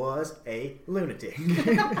he was a lunatic.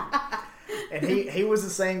 And he was the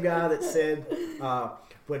same guy that said,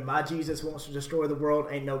 when my Jesus wants to destroy the world,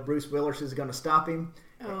 ain't no Bruce Willis is going to stop him.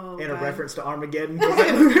 Oh, in God. a reference to Armageddon. Were you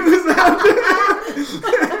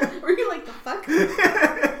like, the fuck?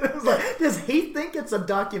 I was like, does he think it's a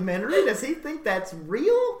documentary? Does he think that's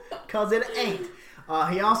real? Because it ain't.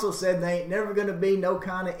 He also said there ain't never going to be no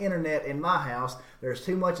kind of internet in my house. There's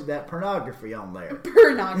too much of that pornography on there.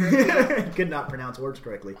 Pornography. Could not pronounce words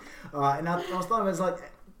correctly. And I was thought, I was like,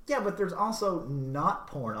 yeah, but there's also not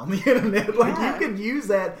porn on the internet. Like, you could use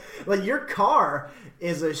that. Like, your car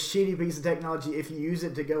is a shitty piece of technology if you use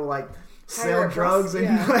it to go, like, sell drugs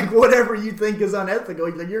and, like, whatever you think is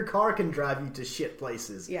unethical. Like, your car can drive you to shit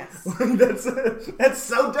places. Yes. That's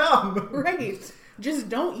so dumb. Right. Just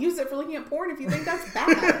don't use it for looking at porn if you think that's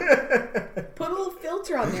bad. Put a little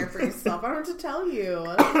filter on there for yourself. I don't know what to tell you.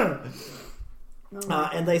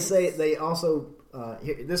 And they say, they also...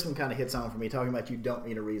 this one kind of hits on for me, talking about you don't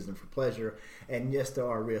need a reason for pleasure, and yes, there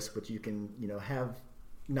are risks, but you can, have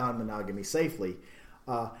non-monogamy safely.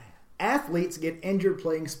 Athletes get injured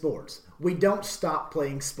playing sports. We don't stop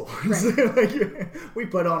playing sports. Right. Like, we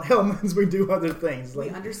put on helmets. We do other things. Like,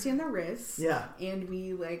 we understand the risks. Yeah. And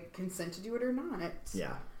we consent to do it or not.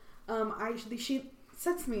 Yeah. She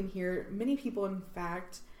says to me in here, many people, in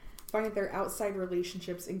fact, find that their outside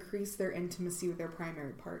relationships increase their intimacy with their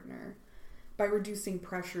primary partner by reducing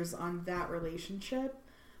pressures on that relationship.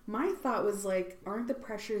 My thought was aren't the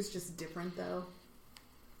pressures just different though?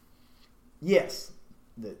 Yes,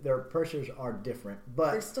 their pressures are different,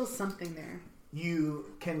 but there's still something there.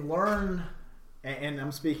 You can learn, and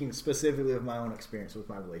I'm speaking specifically of my own experience with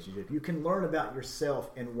my relationship. You can learn about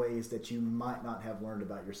yourself in ways that you might not have learned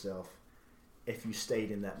about yourself if you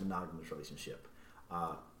stayed in that monogamous relationship.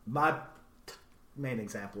 My main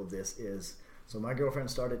example of this is, so my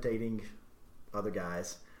girlfriend started dating other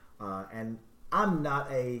guys, and I'm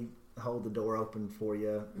not a hold the door open for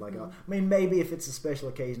you. Like, I mean, maybe if it's a special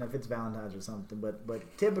occasion, if it's Valentine's or something,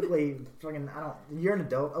 but typically, fucking, you're an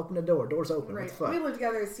adult, open the door. Door's open. Right. What the fuck? We live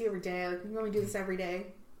together, see every day. Like, we only do this every day.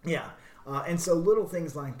 Yeah. And so little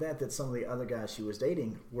things like that some of the other guys she was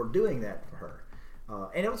dating were doing that for her.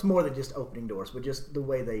 And it was more than just opening doors, but just the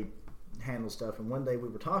way they handle stuff. And one day we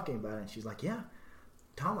were talking about it, and she's like, yeah,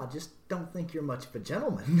 Tom, I just don't think you're much of a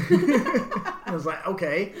gentleman. I was like,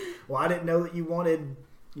 okay, well, I didn't know that you wanted,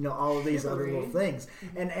 all of these other little things.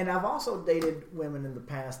 And I've also dated women in the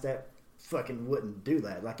past that fucking wouldn't do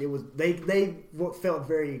that. Like, it was, they felt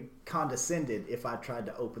very condescended if I tried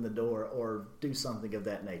to open the door or do something of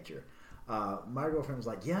that nature. My girlfriend was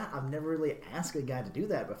like, yeah, I've never really asked a guy to do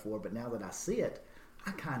that before, but now that I see it,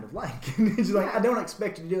 I kind of like it. She's like, I don't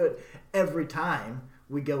expect you to do it every time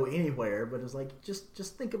we go anywhere, but it's like,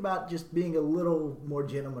 just think about just being a little more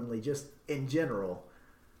gentlemanly, just in general.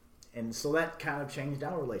 And so that kind of changed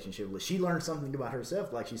our relationship. She learned something about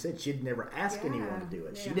herself. Like she said, she'd never asked anyone to do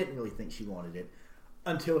it. Yeah. She didn't really think she wanted it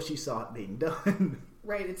until she saw it being done.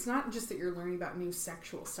 Right. It's not just that you're learning about new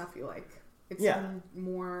sexual stuff you like. It's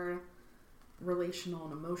more relational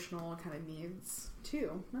and emotional kind of needs,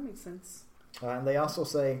 too. That makes sense. And they also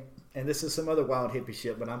say, and this is some other wild hippie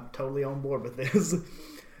shit, but I'm totally on board with this.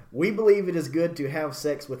 We believe it is good to have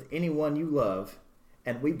sex with anyone you love,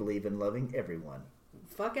 and we believe in loving everyone.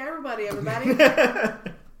 Fuck everybody. I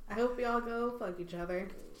hope we all go fuck each other.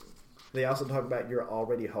 They also talk about you're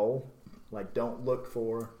already whole. Like, don't look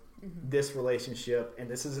for this relationship.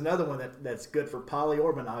 And this is another one that's good for poly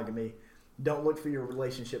or monogamy. Don't look for your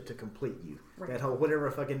relationship to complete you. Right. That whole whatever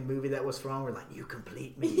fucking movie that was from, we're like, you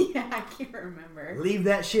complete me. Yeah, I can't remember. Leave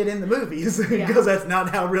that shit in the movies because that's not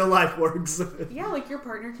how real life works. Yeah, like your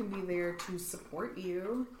partner can be there to support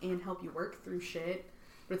you and help you work through shit,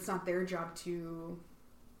 but it's not their job to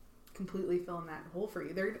completely fill in that hole for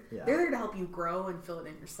you. They're there to help you grow and fill it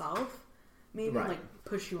in yourself. Maybe like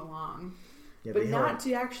push you along, but not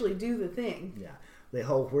to actually do the thing. Yeah. The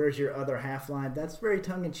whole "where's your other half" line, that's very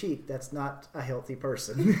tongue-in-cheek. That's not a healthy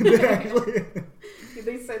person.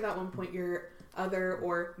 They say that one point, your other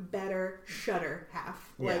or better shutter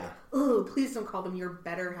half. Yeah. Like, oh, please don't call them your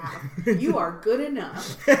better half. You are good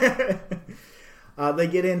enough. They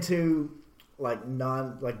get into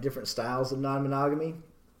different styles of non-monogamy.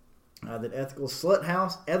 That ethical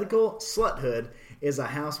sluthood is a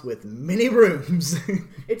house with many rooms.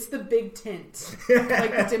 It's the big tent,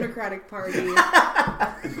 like the Democratic Party.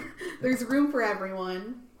 There's room for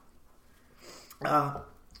everyone. Yeah,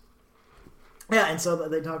 and so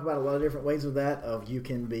they talk about a lot of different ways of that. Of you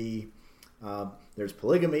can be, there's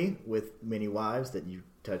polygamy with many wives that you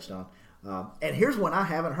touched on. And here's one I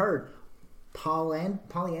haven't heard.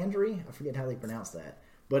 Polyandry? I forget how they pronounce that.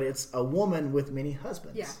 But it's a woman with many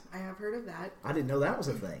husbands. Yeah, I have heard of that. I didn't know that was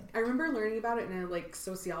a thing. I remember learning about it in a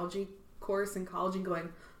sociology course in college and going,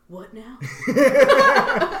 what now?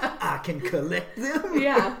 I can collect them?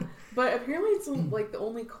 Yeah. But apparently it's the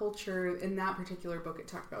only culture in that particular book it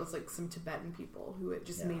talked about was some Tibetan people who it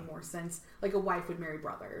just made more sense. Like a wife would marry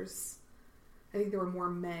brothers. I think there were more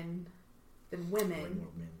men than women. Way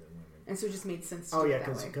more men than women. And so it just made sense to do it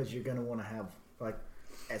that way. Because you're going to want to have,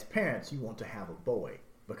 as parents, you want to have a boy.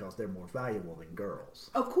 Because they're more valuable than girls.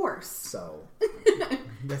 Of course. So.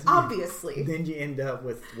 Obviously. Then you end up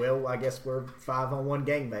with, I guess we're 5-on-1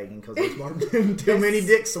 gangbanging because there's too many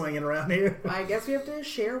dicks swinging around here. I guess we have to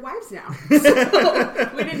share wives now.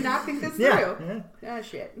 So, we did not think this through. Yeah. Ah,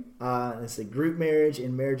 shit. It's a group marriage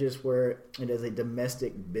in marriages where it is a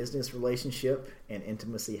domestic business relationship and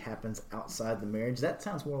intimacy happens outside the marriage. That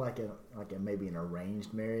sounds more like maybe an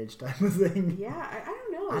arranged marriage type of thing. Yeah, I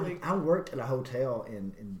don't know. I worked at a hotel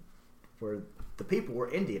in where the people were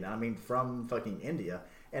Indian. I mean, from fucking India,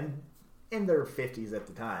 and in their 50s at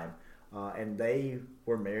the time, and they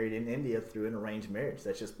were married in India through an arranged marriage.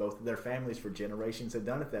 That's just both of their families for generations had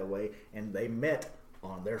done it that way, and they met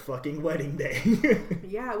on their fucking wedding day.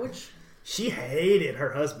 Yeah, which she hated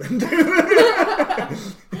her husband.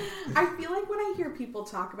 I feel like when I hear people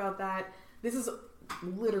talk about that, this is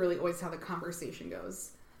literally always how the conversation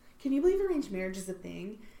goes. Can you believe arranged marriage is a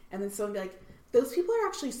thing? And then someone will be like, those people are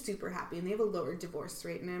actually super happy and they have a lower divorce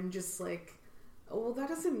rate. And I'm just like, oh, well, that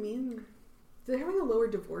doesn't mean that having a lower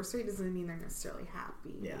divorce rate doesn't mean they're necessarily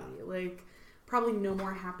happy. Yeah. Probably no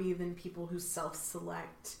more happy than people who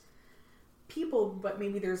self-select people, but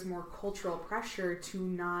maybe there's more cultural pressure to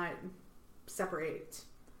not separate.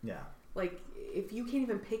 Yeah. If you can't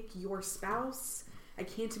even pick your spouse, I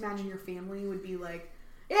can't imagine your family would be like,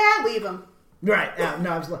 yeah, leave them. Right.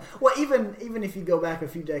 No, well, even if you go back a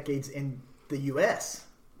few decades in the U.S.,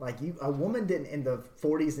 Like a woman didn't in the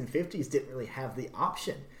 40s and 50s didn't really have the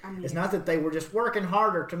option. I mean, it's not that they were just working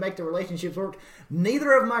harder to make the relationships work.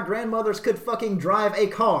 Neither of my grandmothers could fucking drive a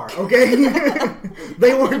car, okay?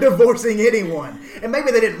 They weren't divorcing anyone. And maybe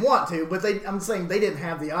they didn't want to, but I'm saying they didn't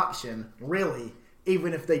have the option, really,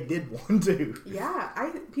 even if they did want to. Yeah,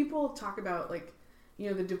 people talk about, like, you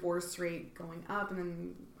know, the divorce rate going up, and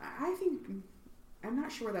then I think, I'm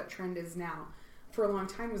not sure where that trend is now. For a long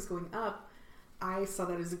time it was going up. I saw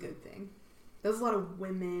that as a good thing. There's a lot of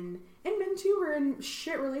women, and men too, who are in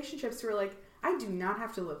shit relationships who are like, I do not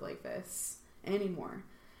have to live like this anymore.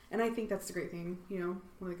 And I think that's the great thing. You know,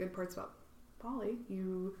 one of the good parts about poly,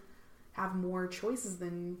 you have more choices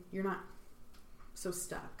than, you're not so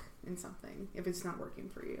stuck in something if it's not working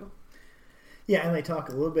for you. Yeah, and they talk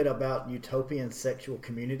a little bit about utopian sexual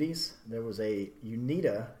communities. There was a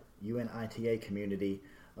UNITA, UNITA community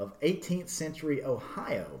of 18th century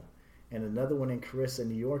Ohio, and another one in Carissa,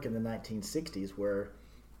 New York in the 1960s, where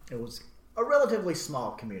it was a relatively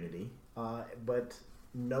small community, but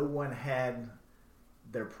no one had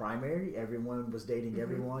their primary. Everyone was dating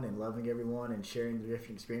everyone and loving everyone and sharing their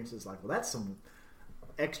different experiences. Like, well, that's some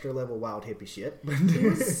extra level wild hippie shit. It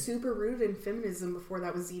was super rooted in feminism before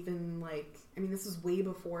that was even, like, I mean, this was way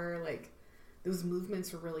before, like, those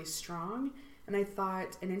movements were really strong. And I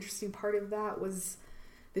thought an interesting part of that was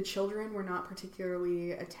the children were not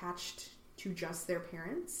particularly attached to just their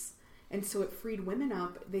parents. And so it freed women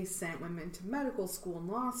up. They sent women to medical school and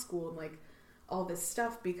law school and, like, all this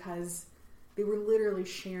stuff because they were literally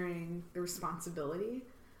sharing the responsibility.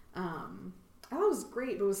 I thought it was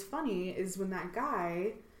great, but what was funny is when the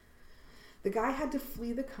guy had to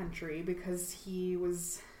flee the country because he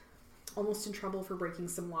was almost in trouble for breaking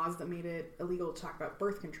some laws that made it illegal to talk about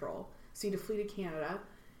birth control. So he had to flee to Canada.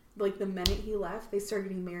 Like, the minute he left, they started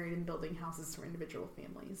getting married and building houses for individual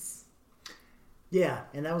families. Yeah,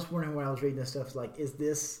 and I was wondering when I was reading this stuff, like, is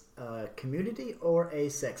this a community or a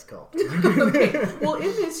sex cult? Okay, well,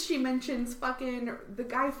 in this, she mentions fucking the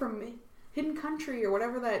guy from Hidden Country or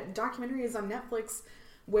whatever that documentary is on Netflix,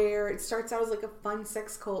 where it starts out as, like, a fun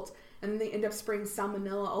sex cult, and then they end up spraying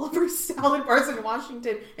salmonella all over salad bars in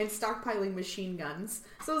Washington and stockpiling machine guns.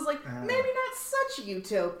 So it was like, maybe not such a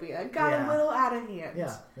utopia. Got a little out of hand.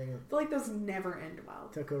 Yeah. I feel like those never end well.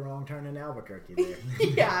 Took a wrong turn in Albuquerque there.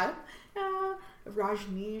 Yeah.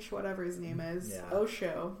 Rajneesh, whatever his name is. Yeah.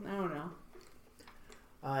 Osho. I don't know.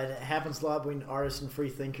 It happens a lot between artists and free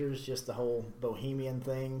thinkers, just the whole bohemian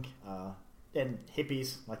thing. And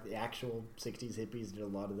hippies, like the actual 60s hippies, did a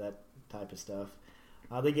lot of that type of stuff.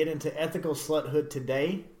 They get into ethical sluthood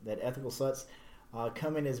today, that ethical sluts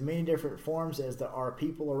come in as many different forms as there are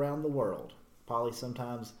people around the world. Poly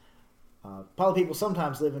people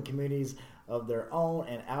sometimes live in communities of their own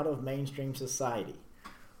and out of mainstream society,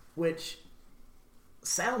 which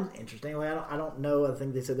sounds interesting. I don't know. I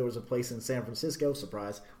think they said there was a place in San Francisco,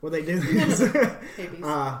 surprise, where they do this.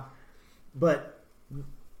 But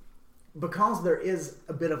because there is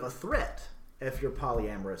a bit of a threat if you're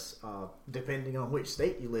polyamorous, depending on which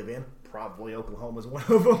state you live in, probably Oklahoma is one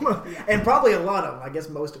of them, and probably a lot of them. I guess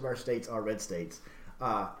most of our states are red states,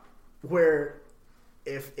 where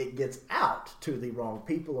if it gets out to the wrong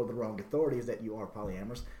people or the wrong authorities that you are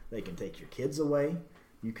polyamorous, they can take your kids away.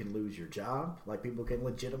 You can lose your job. Like, people can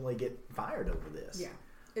legitimately get fired over this. Yeah.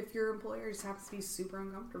 If your employer just happens to be super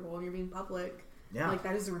uncomfortable and you're being public, Yeah. like,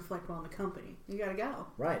 that doesn't reflect well on the company. You gotta go.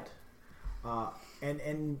 Right.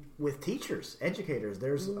 And with teachers, educators,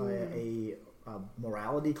 there's a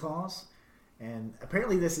morality clause, and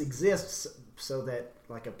apparently this exists so that,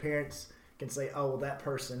 like, a parents can say, oh, well, that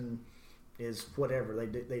person is whatever,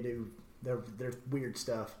 they do their weird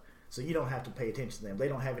stuff, so you don't have to pay attention to them. They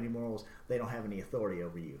don't have any morals. They don't have any authority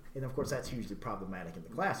over you. And of course, that's hugely problematic in the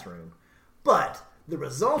classroom. But the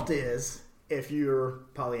result is, if you're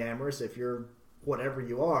polyamorous, if you're whatever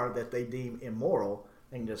you are that they deem immoral,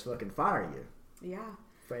 they can just fucking fire you. Yeah.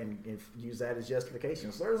 And use that as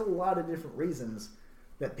justification. So there's a lot of different reasons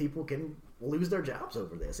that people can lose their jobs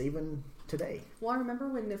over this, even today. Well, I remember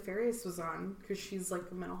when Nefarious was on, because she's, like,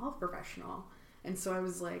 a mental health professional. And so I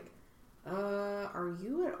was like, are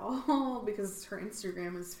you at all, because her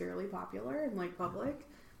Instagram is fairly popular and, like, public.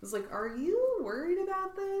 I was like, are you worried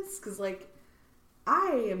about this? Because, like,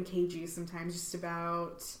 I am cagey sometimes just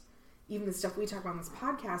about even the stuff we talk about on this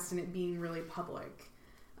podcast and it being really public.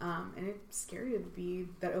 And it's scary to be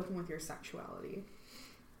that open with your sexuality.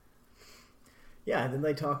 Yeah, and then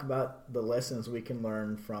they talk about the lessons we can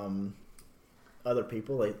learn from other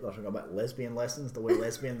people. They talk about lesbian lessons, the way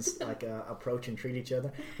lesbians like approach and treat each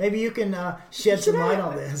other. Maybe you can shed some light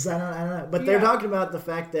on this. I don't know. But they're talking about the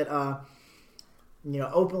fact that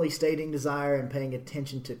openly stating desire and paying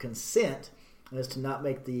attention to consent as to not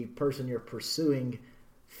make the person you're pursuing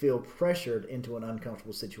feel pressured into an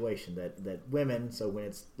uncomfortable situation. That women, so when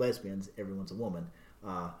it's lesbians, everyone's a woman.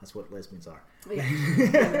 That's what lesbians are.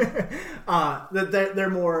 Yeah. That they're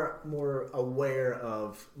more aware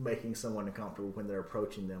of making someone uncomfortable when they're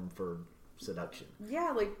approaching them for seduction.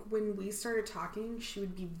 Yeah, like when we started talking, she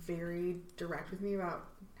would be very direct with me about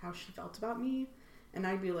how she felt about me, and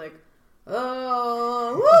I'd be like,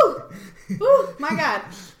 "Oh, woo, my God!"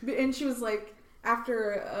 And she was like,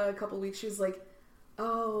 after a couple weeks, she was like,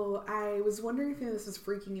 "Oh, I was wondering if this was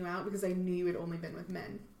freaking you out because I knew you had only been with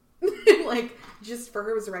men." Like, just for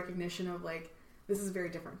her, it was a recognition of like, this is a very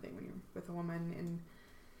different thing when you're with a woman, and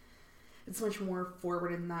it's much more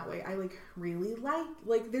forward in that way. I really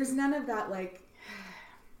like there's none of that like,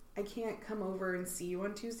 I can't come over and see you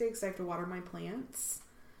on Tuesday because I have to water my plants.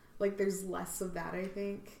 Like, there's less of that, I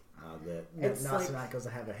think. It's not tonight because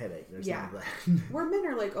I have a headache. There's none of that. Where men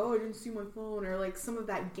are like, oh, I didn't see my phone, or like some of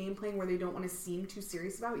that game playing where they don't want to seem too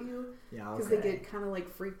serious about you because they get kind of like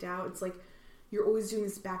freaked out. It's like you're always doing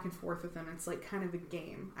this back and forth with them. It's like kind of a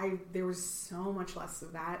game. There was so much less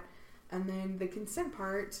of that. And then the consent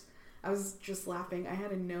part, I was just laughing. I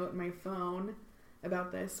had a note in my phone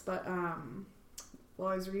about this, but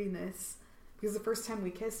while I was reading this, because the first time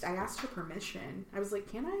we kissed, I asked her permission. I was like,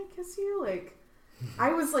 can I kiss you? Like,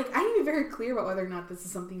 I was like, I need to be very clear about whether or not this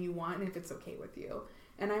is something you want and if it's okay with you.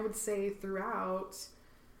 And I would say throughout,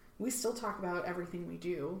 we still talk about everything we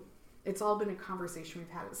do. It's all been a conversation we've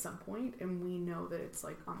had at some point, and we know that it's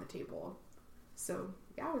like on the table. So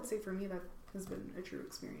yeah, I would say for me that has been a true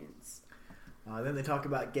experience. Then they talk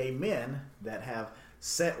about gay men that have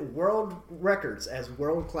set world records as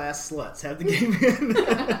world-class sluts. Have the gay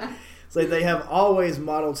men. So they have always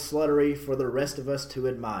modeled sluttery for the rest of us to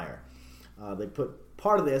admire. They put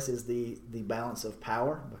part of this is the balance of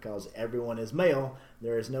power. Because everyone is male,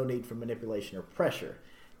 there is no need for manipulation or pressure.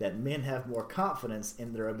 That men have more confidence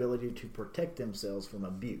in their ability to protect themselves from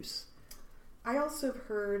abuse. I also have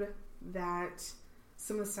heard that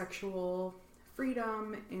some of the sexual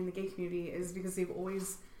freedom in the gay community is because they've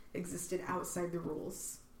always existed outside the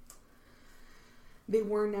rules.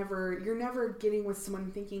 You're never getting with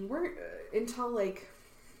someone thinking, until like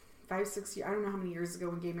 5-6 years, I don't know how many years ago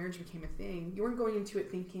when gay marriage became a thing, you weren't going into it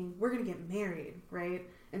thinking, we're going to get married, right?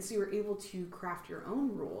 And so you were able to craft your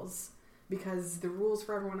own rules because the rules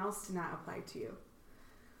for everyone else did not apply to you.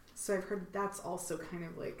 So I've heard that's also kind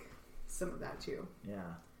of like some of that too. Yeah.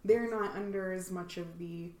 They're not under as much of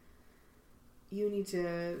the, you need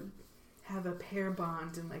to have a pair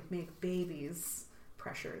bond and like make babies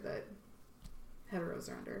pressure that heteros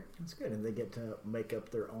are under. That's good. And they get to make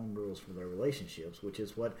up their own rules for their relationships, which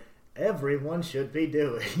is what everyone should be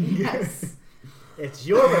doing. Yes. It's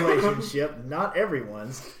your relationship, not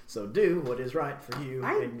everyone's. So do what is right for you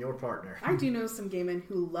and your partner. I do know some gay men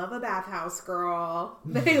who love a bathhouse, girl.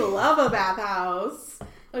 They love a bathhouse.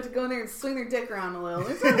 Like to go in there and swing their dick around a little.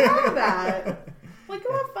 There's nothing wrong with that. Like,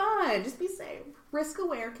 go have fun. Just be safe.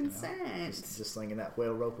 Risk-aware consent. Just slinging that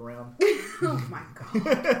whale rope around. Oh my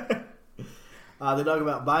God. They talk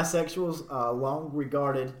about bisexuals, long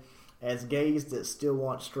regarded as gays that still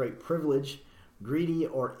want straight privilege, greedy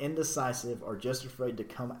or indecisive, or just afraid to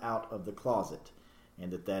come out of the closet,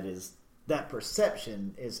 and that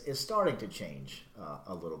perception is starting to change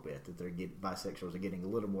a little bit. That bisexuals are getting a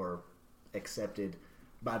little more accepted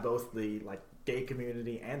by both the gay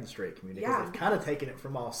community and the straight community. Because they've kind of taken it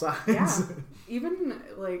from all sides. Yeah. Even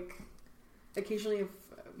occasionally, if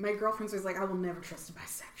my girlfriend's always like, I will never trust a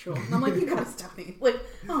bisexual. And I'm like, you gotta stop me. Like,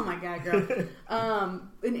 oh my God, girl.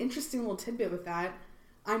 An interesting little tidbit with that.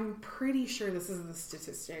 I'm pretty sure this is the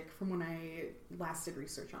statistic from when I last did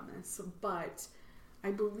research on this, but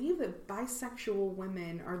I believe that bisexual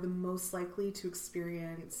women are the most likely to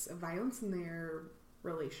experience violence in their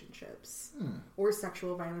relationships or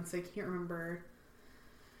sexual violence. I can't remember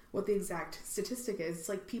what the exact statistic is. It's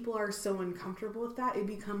like people are so uncomfortable with that, it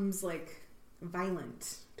becomes like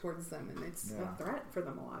violent towards them, and it's a threat for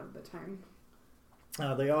them a lot of the time.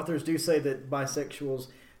 The authors do say that bisexuals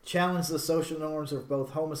challenge the social norms of both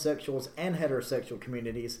homosexuals and heterosexual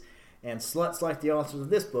communities, and sluts like the authors of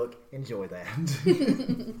this book enjoy that.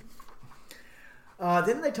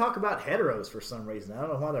 Then they talk about heteros for some reason. I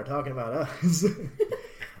don't know why they're talking about us.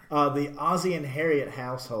 The Ozzie and Harriet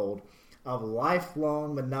household of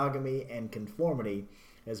lifelong monogamy and conformity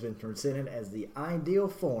has been presented as the ideal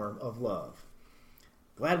form of love.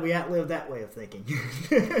 Glad we outlived that way of thinking.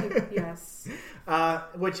 Yes.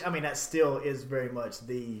 Which, I mean, that still is very much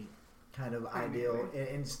the kind of ideal.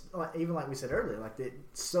 And even like we said earlier,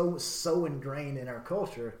 it's so ingrained in our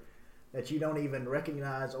culture that you don't even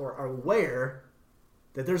recognize or are aware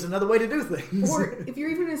that there's another way to do things. Or if you're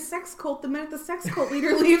even in a sex cult, the minute the sex cult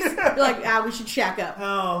leader leaves, you're like, we should shack up.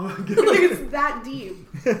 Oh, my God. Like, it's that deep.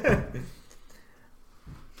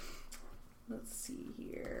 Let's see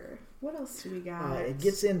here. What else do we got? It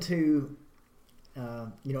gets into,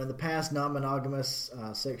 in the past, non-monogamous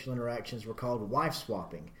sexual interactions were called wife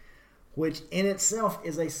swapping, which in itself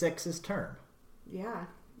is a sexist term. Yeah.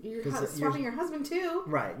 You're swapping your husband too.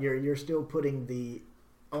 Right. You're still putting the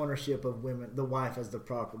ownership of the wife as the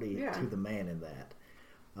property to the man in that.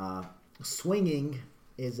 Swinging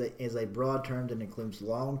is a broad term that includes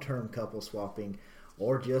long-term couple swapping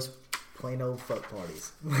or just plain old fuck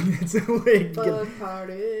parties. Fuck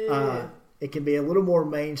party. It can be a little more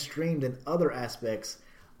mainstream than other aspects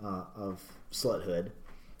of sluthood.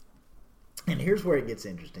 And here's where it gets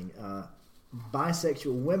interesting.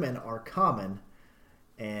 Bisexual women are common,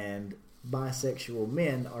 and bisexual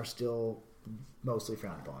men are still mostly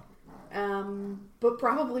frowned upon. But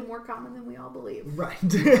probably more common than we all believe. Right.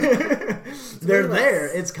 They're there.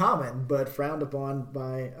 It's common, but frowned upon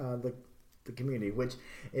by the community, which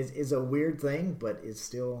is a weird thing, but it's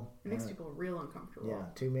still... It makes people real uncomfortable. Yeah,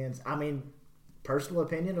 two men's... I mean, personal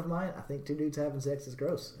opinion of mine, I think two dudes having sex is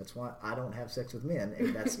gross. That's why I don't have sex with men,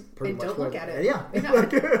 and that's pretty and much don't look at it. Yeah.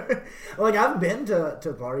 like I've been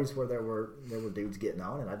to parties where there were dudes getting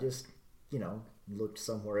on, and I just, looked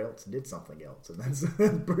somewhere else and did something else, and that's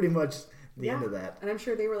pretty much the end of that. And I'm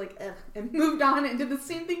sure they were like, ugh, and moved on and did the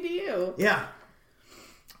same thing to you. Yeah.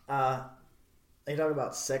 They talk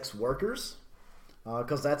about sex workers,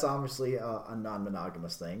 because that's obviously a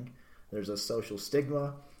non-monogamous thing. There's a social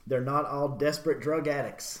stigma. They're not all desperate drug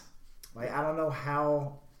addicts. Like, I don't know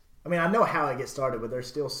how... I mean, I know how it gets started, but there's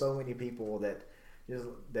still so many people that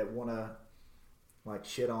want to, like,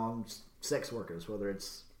 shit on sex workers, whether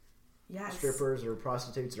it's strippers or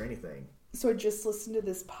prostitutes or anything. So I just listened to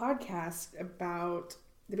this podcast about...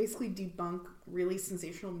 They basically debunk really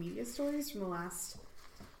sensational media stories from the last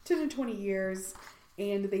 10 to 20 years,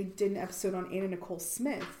 and they did an episode on Anna Nicole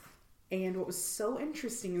Smith. And what was so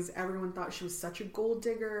interesting is everyone thought she was such a gold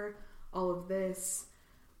digger, all of this.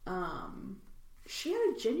 She had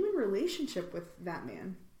a genuine relationship with that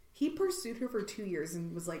man. He pursued her for 2 years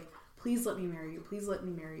and was like, please let me marry you. Please let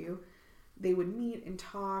me marry you. They would meet and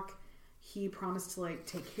talk. He promised to, like,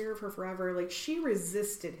 take care of her forever. Like, she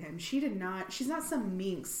resisted him. She's not some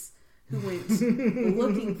minx who went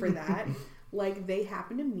looking for that. Like, they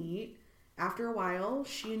happened to meet. After a while,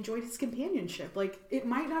 she enjoyed his companionship. Like, it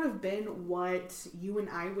might not have been what you and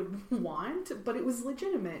I would want, but it was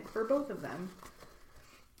legitimate for both of them.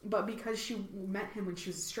 But because she met him when she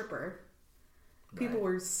was a stripper, people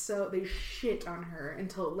were they shit on her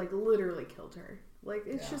until it, like, literally killed her. Like,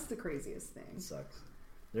 it's just the craziest thing. It sucks.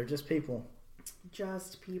 They're just people.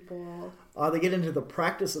 Just people. They get into the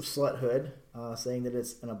practice of sluthood, saying that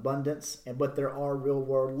it's an abundance, but there are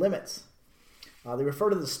real-world limits. They refer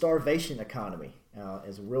to the starvation economy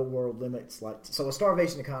as real-world limits. So a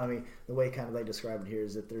starvation economy, the way kind of they describe it here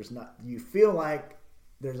is that you feel like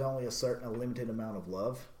there's only a limited amount of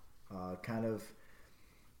love.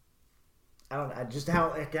 I don't know, just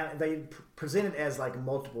how they present it as like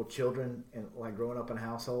multiple children and like growing up in a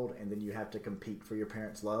household, and then you have to compete for your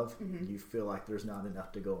parents' love. Mm-hmm. You feel like there's not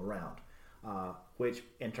enough to go around, which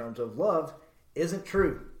in terms of love isn't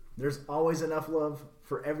true. There's always enough love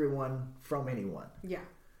for everyone from anyone. Yeah.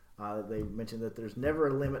 They mentioned that there's never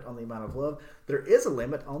a limit on the amount of love. There is a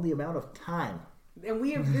limit on the amount of time. And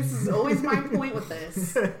this is always my point with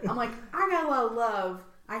this. I'm like, I got a lot of love.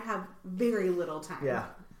 I have very little time. Yeah.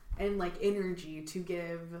 And like energy to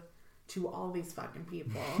give to all these fucking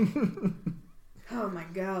people. Oh my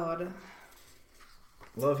God.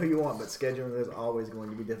 Love who you want, but scheduling is always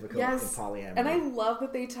going to be difficult in polyamory. And I love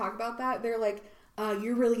that they talk about that. They're like,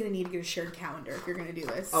 you're really going to need to get a shared calendar if you're going to do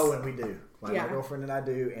this. Oh, and we do. Like my girlfriend and I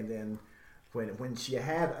do. And then when she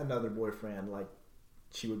had another boyfriend, like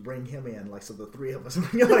she would bring him in. Like, so the three of us,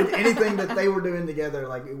 like anything that they were doing together,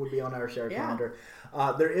 like it would be on our shared calendar.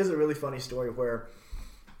 There is a really funny story where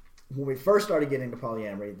when we first started getting into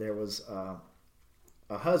polyamory, there was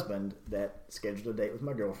a husband that scheduled a date with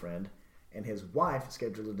my girlfriend, and his wife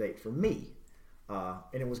scheduled a date for me.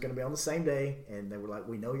 And it was going to be on the same day, and they were like,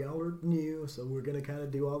 we know y'all are new, so we're going to kind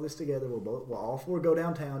of do all this together. We'll all four go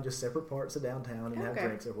downtown, just separate parts of downtown, and have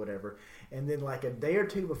drinks or whatever. And then like a day or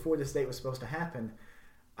two before this date was supposed to happen,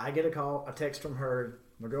 I get a text from her.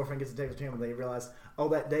 My girlfriend gets a text from him, and they realize,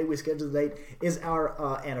 that day we scheduled the date is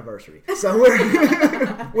our anniversary. So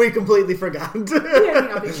we completely forgot. We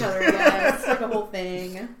hanging off each other, yes. Like a whole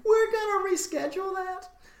thing. We're going to reschedule that.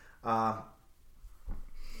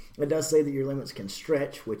 It does say that your limits can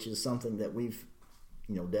stretch, which is something that we've,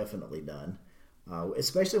 definitely done.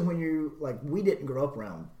 Especially when we didn't grow up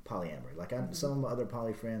around polyamory. Like some of my other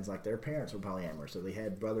poly friends, like their parents were polyamorous, so they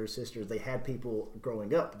had brothers, sisters, they had people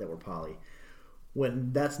growing up that were poly.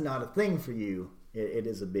 When that's not a thing for you, it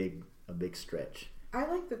is a big stretch. I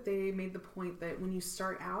like that they made the point that when you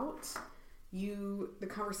start out, the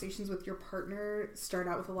conversations with your partner start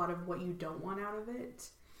out with a lot of what you don't want out of it.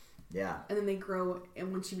 Yeah. And then they grow,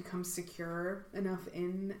 and once you become secure enough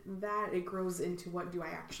in that, it grows into what do I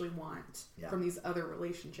actually want from these other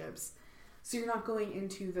relationships. So you're not going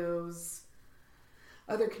into those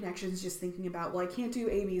other connections just thinking about, well, I can't do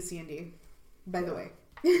A, B, C, and D, by the way.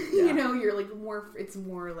 You're like it's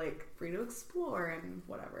more like free to explore and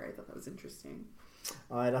whatever. I thought that was interesting.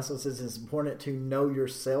 It also says it's important to know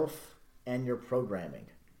yourself and your programming.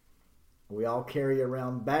 We all carry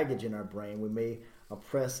around baggage in our brain. We may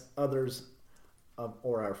oppress others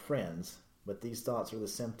or our friends, but these thoughts are the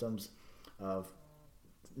symptoms of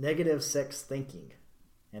negative sex thinking.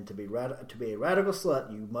 And to be a radical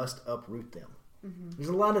slut, you must uproot them. Mm-hmm. There's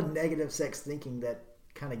a lot of negative sex thinking that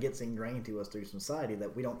kind of gets ingrained to us through society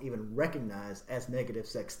that we don't even recognize as negative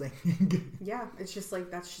sex thinking. Yeah, it's just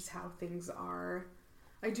like that's just how things are.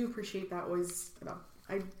 I do appreciate that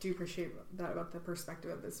about the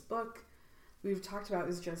perspective of this book. We've talked about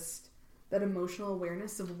is just that emotional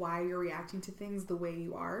awareness of why you're reacting to things the way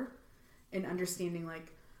you are, and understanding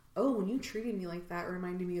like, oh, when you treated me like that, it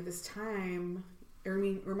reminded me of this time,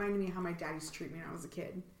 reminded me of how my dad used to treat me when I was a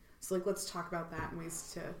kid. So like, let's talk about that and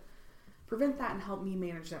ways to prevent that and help me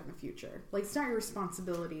manage that in the future. Like, it's not your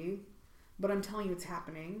responsibility, but I'm telling you it's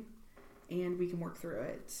happening, and we can work through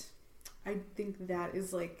it. I think that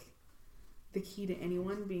is like the key to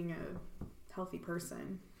anyone being a healthy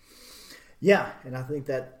person. Yeah, and I think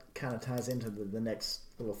that kind of ties into the next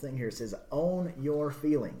little thing here. It says, own your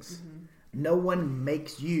feelings. Mm-hmm. No one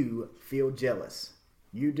makes you feel jealous.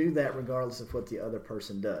 You do that regardless of what the other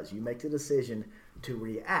person does. You make the decision to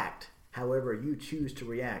react however you choose to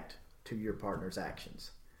react to your partner's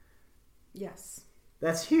actions. Yes.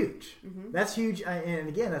 That's huge. Mm-hmm. That's huge. And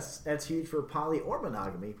again, that's huge for poly or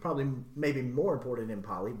monogamy. Probably maybe more important in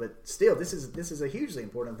poly, but still, this is a hugely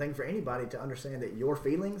important thing for anybody to understand that your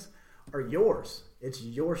feelings are yours. It's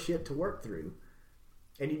your shit to work through.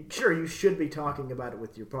 And you should be talking about it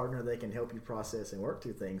with your partner. They can help you process and work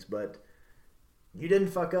through things, but you didn't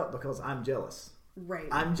fuck up because I'm jealous. Right.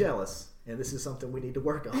 I'm jealous, and this is something we need to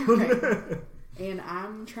work on. Right. And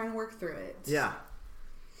I'm trying to work through it. Yeah.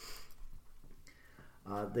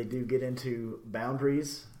 They do get into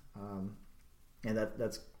boundaries, and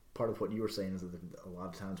that's part of what you were saying is that a lot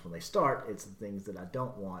of times when they start, it's the things that I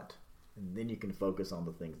don't want, and then you can focus on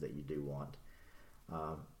the things that you do want.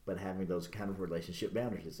 But having those kind of relationship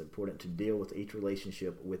boundaries, it's important to deal with each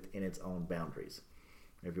relationship within its own boundaries.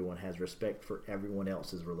 Everyone has respect for everyone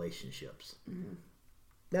else's relationships. Mm-hmm.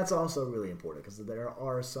 That's also really important because there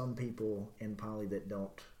are some people in poly that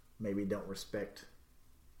don't respect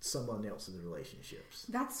someone else's relationships.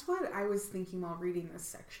 That's what I was thinking while reading this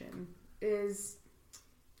section is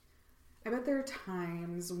I bet there are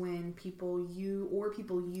times when people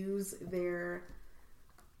use their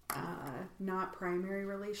not primary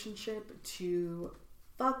relationship to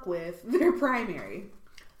fuck with their primary.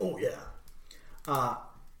 Oh yeah.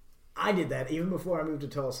 I did that even before I moved to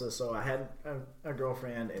Tulsa. So I had a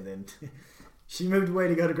girlfriend, and then she moved away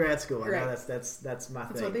to go to grad school. Right. I know that's my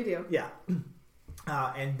thing. That's what they do. Yeah.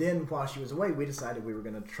 And then while she was away, we decided we were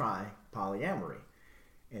going to try polyamory.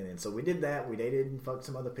 And then so we did that. We dated and fucked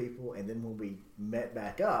some other people. And then when we met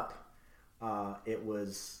back up, it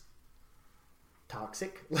was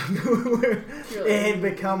toxic. It had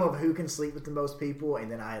become of who can sleep with the most people,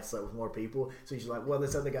 and then I had slept with more people. So she's like, well,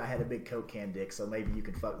 this other guy had a big Coke can dick, so maybe you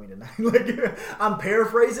can fuck me tonight. Like, I'm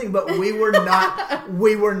paraphrasing, but we were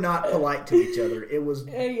not polite to each other. It was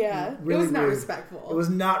really it was not weird. respectful. It was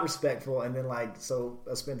not respectful. And then so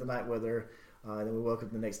I spent the night with her, and then we woke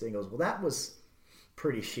up the next day and goes, well, that was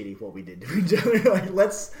pretty shitty what we did to each other.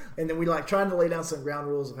 And then we trying to lay down some ground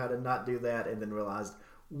rules of how to not do that, and then realized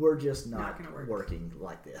we're just not working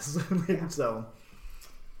like this. Yeah. So,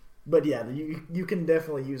 but yeah, you can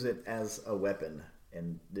definitely use it as a weapon,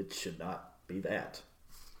 and it should not be that.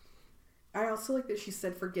 I also like that she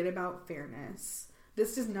said, forget about fairness.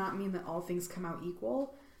 This does not mean that all things come out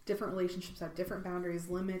equal. Different relationships have different boundaries,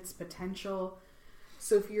 limits, potential.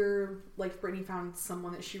 So if you're, like Brittany found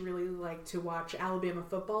someone that she really liked to watch Alabama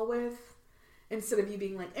football with, instead of you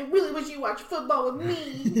being like, I really wish you watch football with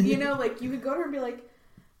me, you could go to her and be like,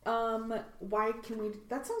 why can we,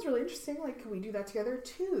 that sounds really interesting, can we do that together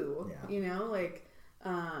too? Yeah.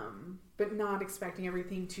 But not expecting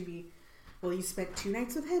everything to be, well, you spent 2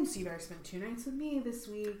 nights with him, so you better spend 2 nights with me this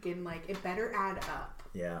week, and like it better add up.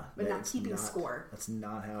 Yeah, but not keeping score. That's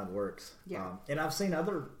not how it works. Yeah, and I've seen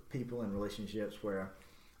other people in relationships where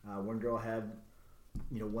one girl had,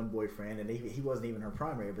 one boyfriend, and he wasn't even her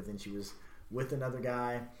primary, but then she was with another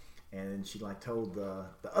guy, and she like told the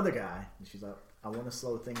other guy, and she's like, I want to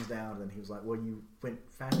slow things down, and he was like, well, you went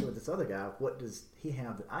faster with this other guy. What does he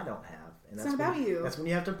have that I don't have? And it's not about you. That's when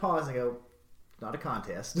you have to pause and go, it's not a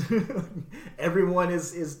contest. Everyone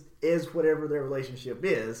is whatever their relationship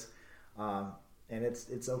is, and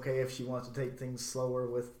it's okay if she wants to take things slower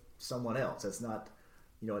with someone else. That's not,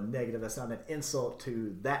 a negative. That's not an insult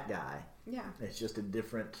to that guy. Yeah, it's just a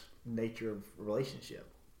different nature of relationship,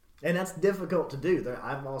 and that's difficult to do.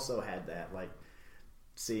 I've also had that, like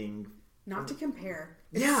seeing. Not to compare.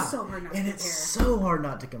 It's so hard not to compare. It's so hard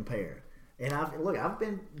not to compare. And I've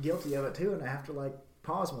been guilty of it too, and I have to like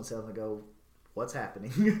pause myself and go, what's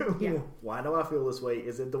happening? Yeah. Why do I feel this way?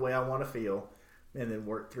 Is it the way I want to feel? And then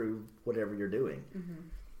work through whatever you're doing.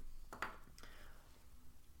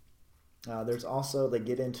 Mm-hmm. There's also, they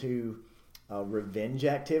get into revenge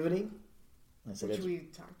activity. Which we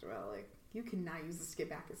talked about, like, you cannot use this to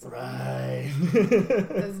get back at someone. Right.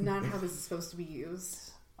 That's not how this is supposed to be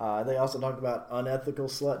used. They also talked about unethical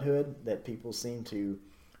sluthood, that people seem to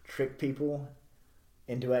trick people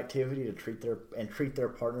into activity to treat their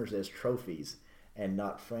partners as trophies and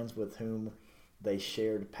not friends with whom they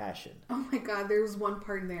shared passion. Oh my God, there was one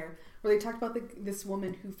part in there where they talked about this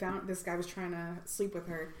woman who found this guy was trying to sleep with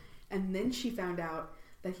her, and then she found out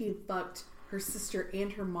that he had fucked her sister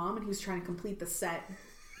and her mom, and he was trying to complete the set.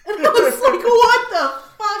 And I was like, what the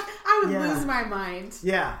fuck? I would lose my mind.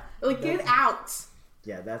 Yeah. Like, get out.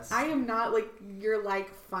 Yeah, that's... I am not, like, your, like,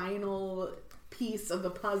 final piece of the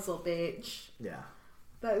puzzle, bitch. Yeah.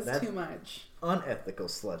 That's too much. Unethical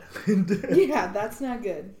sluthood. Yeah, that's not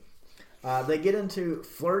good. They get into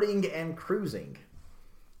flirting and cruising.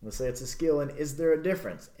 Let's say it's a skill, and is there a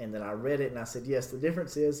difference? And then I read it, and I said, yes, the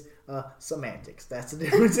difference is semantics. That's the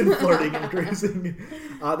difference in flirting and cruising.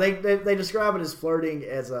 They describe it as flirting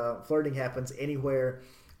flirting happens anywhere,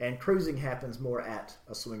 and cruising happens more at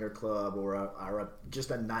a swinger club or just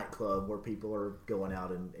a nightclub where people are going out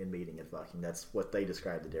and meeting and fucking. That's what they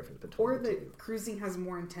describe the difference between or the two. Cruising has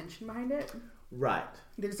more intention behind it. Right.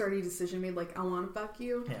 There's already a decision made, like, I want to fuck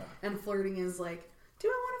you. Yeah. And flirting is like, do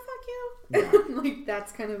I want to fuck you? Yeah. Like,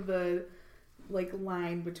 that's kind of the, like,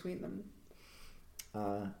 line between them.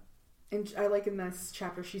 And I like in this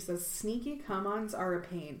chapter, she says, sneaky come-ons are a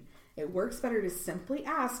pain. It works better to simply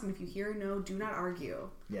ask, and if you hear a no, do not argue.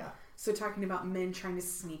 Yeah. So talking about men trying to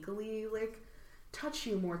sneakily, like, touch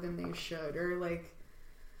you more than they should, or, like,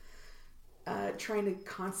 trying to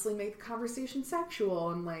constantly make the conversation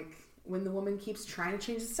sexual, and, like, when the woman keeps trying to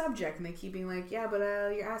change the subject, and they keep being like, yeah, but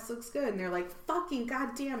your ass looks good, and they're like, fucking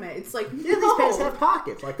goddamn it. It's like, yeah, these pants have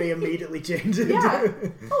pockets. Like, they immediately change it. Yeah.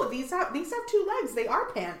 Oh, these have 2 legs. They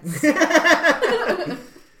are pants.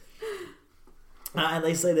 And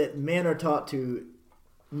they say that men are taught to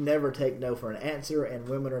never take no for an answer, and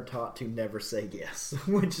women are taught to never say yes,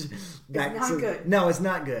 which is not good. No, it's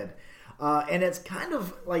not good. And it's kind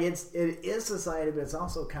of like it is society, but it's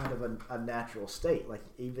also kind of a natural state. Like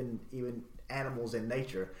even animals in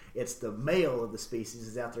nature, it's the male of the species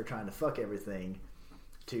is out there trying to fuck everything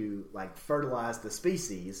to like fertilize the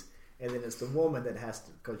species. And then it's the woman that has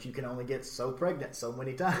to, because you can only get so pregnant so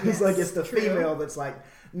many times. Yes, like it's the true. female that's like,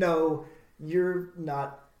 no, you're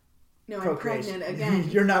not. No, I'm pregnant again.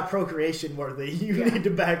 You're not procreation worthy. You need to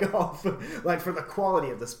back off. Like for the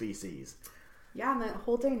quality of the species. Yeah, and that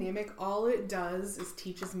whole dynamic, all it does is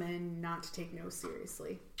teaches men not to take no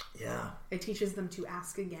seriously. Yeah. It teaches them to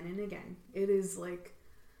ask again and again. It is like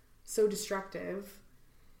so destructive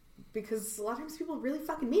because a lot of times people really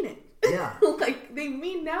fucking mean it. Yeah. Like they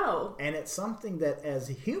mean no. And it's something that as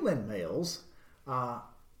human males,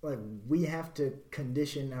 like we have to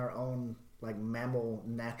condition our own like mammal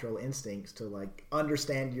natural instincts to like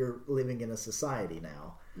understand you're living in a society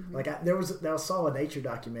now. Mm-hmm. Like I saw a nature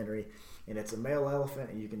documentary, and it's a male elephant,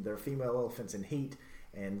 and there are female elephants in heat,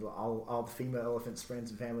 and all the female elephants'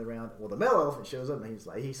 friends and family around. Well, the male elephant shows up, and he's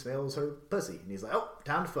like, he smells her pussy, and he's like, oh,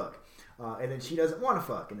 time to fuck. And then she doesn't want to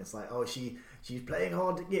fuck, and it's like, oh, she's playing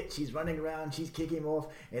hard to get. She's running around, she's kicking him off,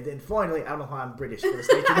 and then finally, I don't know why I'm British for this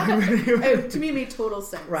nature documentary. To me, it made total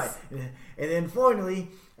sense. Right, and then finally,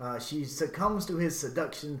 she succumbs to his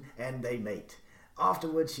seduction, and they mate.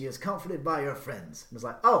 Afterwards, she is comforted by her friends. And it's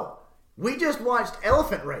like, oh, we just watched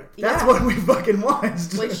elephant rape. That's Yeah. what we fucking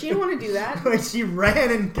watched. Like, she didn't want to do that. Like, she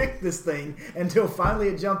ran and kicked this thing until finally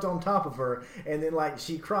it jumped on top of her, and then like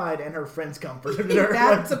she cried and her friends comforted her.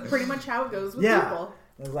 That's pretty much how it goes with people.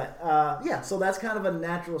 It was like, so that's kind of a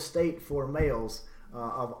natural state for males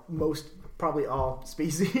of most, probably all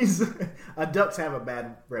species. Ducks have a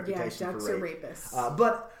bad reputation ducks for are rape. rapists.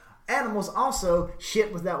 But animals also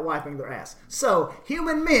shit without wiping their ass. So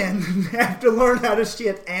human men have to learn how to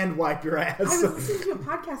shit and wipe your ass. I was listening to a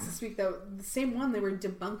podcast this week, though, the same one. They were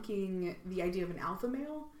debunking the idea of an alpha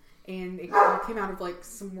male, and it came out of like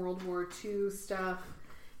some World War II stuff,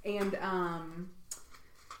 and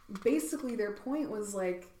basically their point was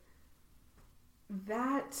like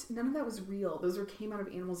that none of that was real. Those came out of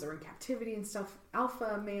animals that were in captivity and stuff.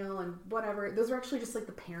 Alpha male and whatever, those were actually just like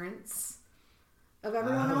the parents of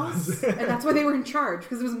everyone else, and that's why they were in charge,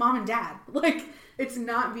 because it was mom and dad. Like, it's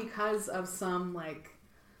not because of some like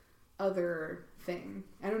other thing.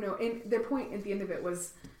 I don't know. And their point at the end of it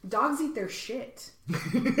was dogs eat their shit.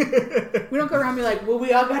 We don't go around and be like, well,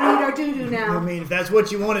 we all gotta eat our doo-doo now. I mean, if that's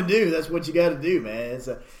what you want to do, that's what you got to do, man. It's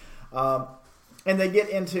and they get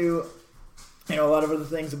into a lot of other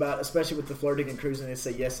things about, especially with the flirting and cruising, they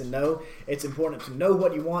say yes and no. It's important to know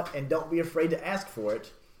what you want and don't be afraid to ask for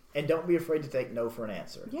it, and don't be afraid to take no for an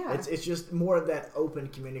answer. Yeah. It's just more of that open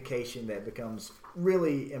communication that becomes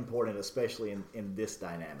really important, especially in this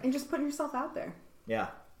dynamic. And just putting yourself out there. Yeah.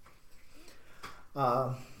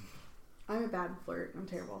 I'm a bad flirt. I'm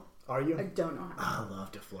terrible. Are you? I don't know how. I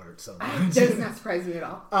love to flirt so It much. does not surprise me at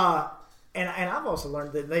all. And I've also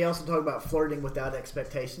learned that they also talk about flirting without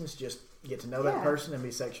expectations. Just get to know that Yeah. person and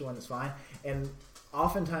be sexual, and it's fine. And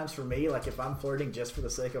oftentimes for me, like if I'm flirting just for the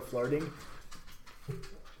sake of flirting,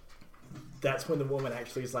 that's when the woman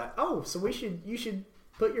actually is like, "Oh, so you should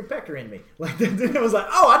put your pecker in me." Like, I was like,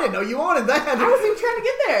 "Oh, I didn't know you wanted that." I wasn't even trying to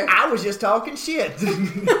get there. I was just talking shit.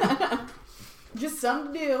 Just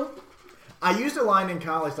something to do. I used a line in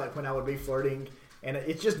college, like when I would be flirting, and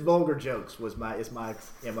it's just vulgar jokes is my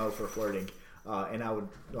MO for flirting. And I would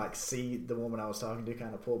like see the woman I was talking to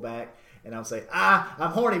kind of pull back, and I would say,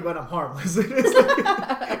 I'm horny, but I'm harmless.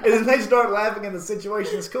 And then they start laughing, and the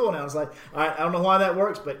situation is cool. And I was like, all right, I don't know why that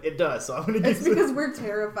works, but it does. So I'm going to get. It's because we're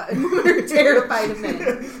terrified. We're terrified of men.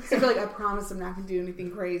 So I feel like, I promise I'm not going to do anything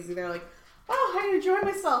crazy. They're like, oh, I enjoy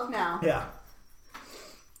myself now. Yeah.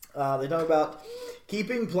 They talk about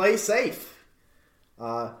keeping play safe,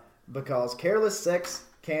 because careless sex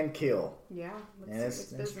can kill. Yeah, And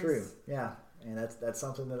that's true. Yeah, and that's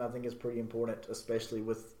something that I think is pretty important, especially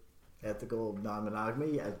with ethical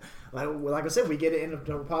non-monogamy. Like I said, we get it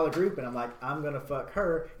into a poly group, and I'm like, I'm gonna fuck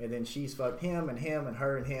her, and then she's fucked him and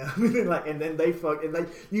her and him, and then they fuck, and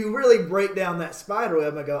you really break down that spider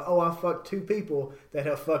web and go, oh, I fucked 2 people that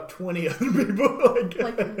have fucked 20 other people.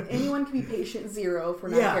 Like anyone can be patient zero if we're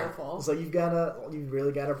not careful. So you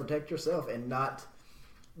really gotta protect yourself and not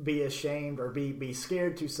be ashamed or be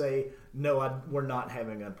scared to say, no, we're not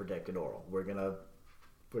having unprotected oral. We're gonna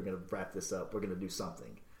wrap this up. We're gonna do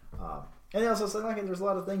something. And they also say, like, there's a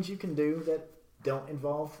lot of things you can do that don't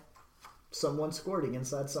involve someone squirting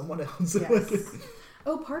inside someone else. Yes.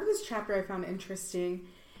 Part of this chapter I found interesting,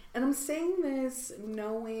 and I'm saying this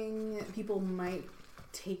knowing people might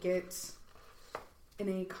take it in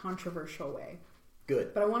a controversial way.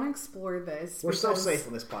 Good. But I want to explore this. We're so safe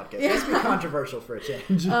on this podcast. Let's be controversial for a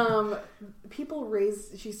change.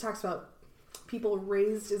 She talks about people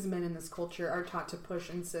raised as men in this culture are taught to push,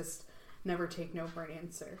 insist, never take no for an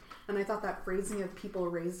answer. And I thought that phrasing of people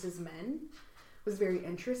raised as men was very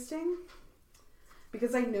interesting,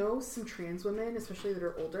 because I know some trans women, especially that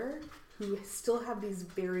are older, who still have these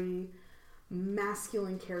very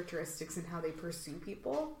masculine characteristics in how they pursue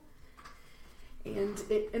people.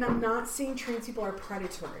 And I'm not saying trans people are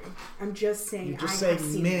predatory. I'm just saying You're just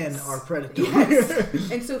saying men are predatory.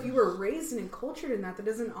 Yes. And so if you were raised and encultured in that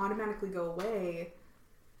doesn't automatically go away.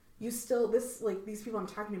 You still, these people I'm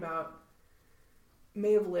talking about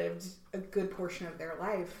may have lived a good portion of their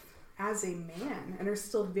life as a man and are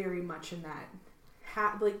still very much in that.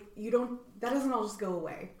 That doesn't all just go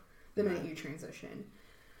away the minute you transition.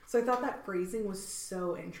 So I thought that phrasing was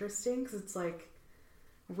so interesting, because it's like,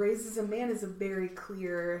 raised as a man is a very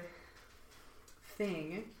clear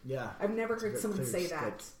thing. Yeah. I've never heard someone say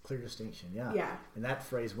that. Clear distinction, yeah. Yeah. And that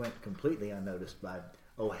phrase went completely unnoticed by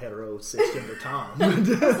hetero cisgender Tom.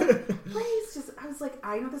 Raised as, I was like,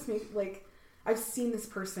 I know this I've seen this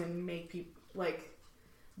person make people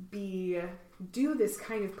do this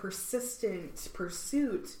kind of persistent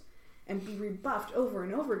pursuit and be rebuffed over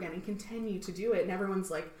and over again and continue to do it, and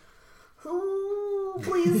everyone's like, oh,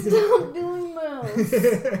 please stop doing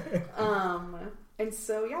this. And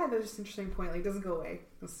so, yeah, that's just an interesting point. Like, it doesn't go away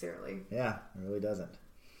necessarily. Yeah, it really doesn't.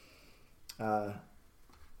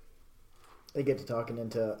 They get to talking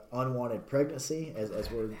into unwanted pregnancy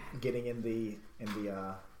as we're getting in the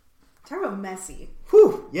Talk about messy.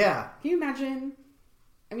 Whew, yeah. Can you imagine?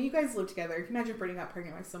 I mean, you guys live together. Can you imagine if Brittany got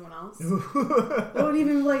pregnant by someone else? It wouldn't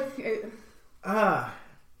even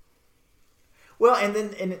Well, and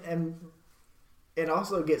then and it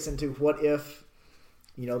also gets into what if,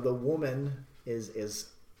 the woman is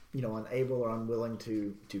unable or unwilling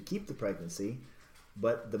to keep the pregnancy,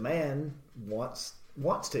 but the man wants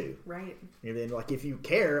to. Right. And then, like, if you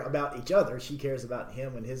care about each other, she cares about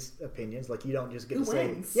him and his opinions. Like, you don't just get Who to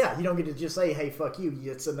wins? say, yeah, you don't get to just say, hey, fuck you.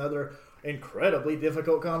 It's another incredibly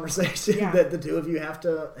difficult conversation Yeah. that the two of you have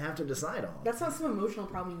to decide on. That's not some emotional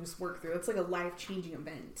problem you just work through. It's like a life-changing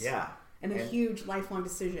event. Yeah. And a huge lifelong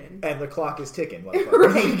decision. And the clock is ticking.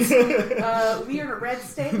 Motherfucker. Right. We are in a red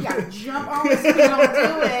state. You gotta jump on this if you don't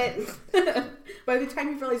do it. By the time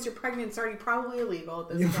you realize you're pregnant, it's already probably illegal at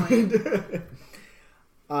this point.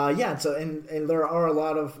 Yeah, so and there are a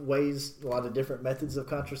lot of ways, a lot of different methods of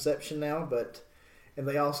contraception now, and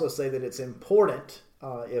they also say that it's important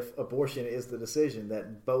if abortion is the decision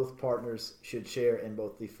that both partners should share in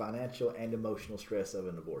both the financial and emotional stress of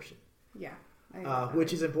an abortion. Yeah.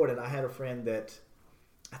 Which is important. I had a friend that,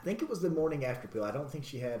 I think it was the morning after pill. I don't think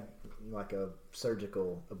she had like a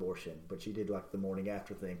surgical abortion, but she did like the morning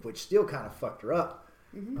after thing, which still kind of fucked her up.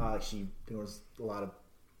 Mm-hmm. There was a lot of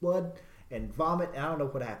blood and vomit. And I don't know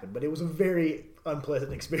what happened, but it was a very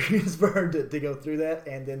unpleasant experience for her to go through that.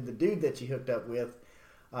 And then the dude that she hooked up with,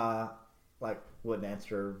 wouldn't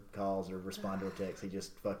answer her calls or respond to her texts. He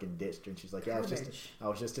just fucking ditched her, and she's like, "Yeah, I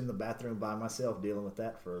was just in the bathroom by myself dealing with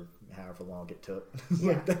that for however long it took."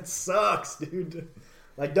 Like, that sucks, dude.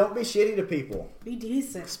 Like, don't be shitty to people. Be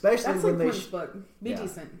decent. Especially that's when like they book. Be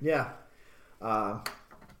decent. Yeah. And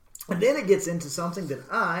then it gets into something that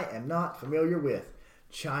I am not familiar with: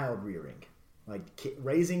 child rearing, like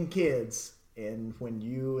raising kids, and when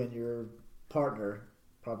you and your partner,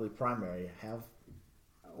 probably primary,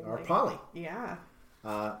 are poly. Yeah.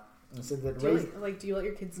 So that do you let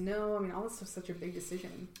your kids know? I mean, all this stuff's such a big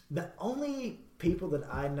decision. The only people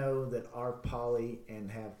that I know that are poly and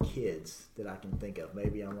have kids that I can think of,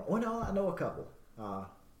 maybe I'm wrong. Well, no, I know a couple.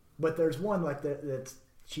 But there's one like that's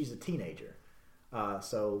she's a teenager.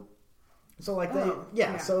 So like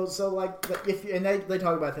So like if and they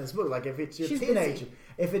talk about this in this book, like if it's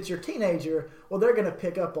your teenager, well, they're gonna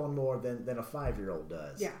pick up on more than a 5-year-old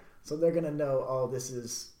does. Yeah. So they're gonna know, oh, this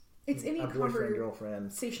is any a boyfriend girlfriend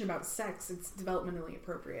conversation about sex. It's developmentally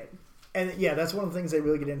appropriate. And yeah, that's one of the things they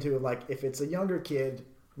really get into. Like, if it's a younger kid,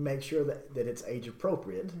 make sure that it's age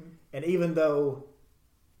appropriate. Mm-hmm. And even though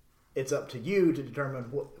it's up to you to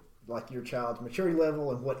determine what, like, your child's maturity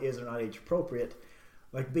level and what is or not age appropriate,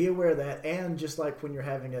 like, be aware of that. And just like when you're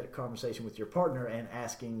having a conversation with your partner and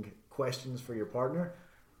asking questions for your partner,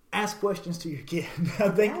 ask questions to your kid. I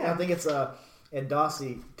think it's and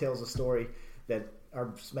Dossie tells a story that,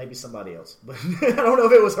 or maybe somebody else, but I don't know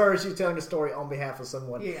if it was her. She was telling a story on behalf of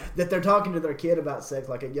someone that they're talking to their kid about sex,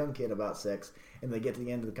 like a young kid about sex, and they get to the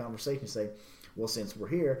end of the conversation and say, well, since we're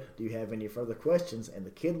here, do you have any further questions? And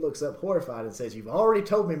the kid looks up horrified and says, you've already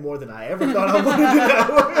told me more than I ever thought I wanted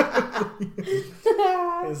to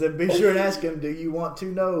know. And said, be sure and ask him, do you want to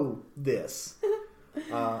know this?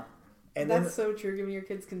 And that's so true. Giving your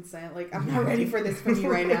kids consent. Like, I'm not ready for this from you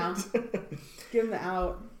right now. Give them the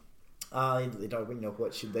out. They talk,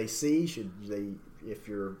 what should they see? Should they, if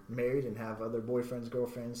you're married and have other boyfriends,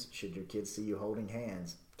 girlfriends, should your kids see you holding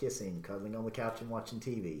hands, kissing, cuddling on the couch and watching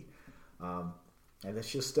TV? And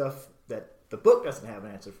it's just stuff that the book doesn't have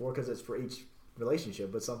an answer for because it's for each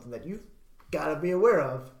relationship, but something that you've got to be aware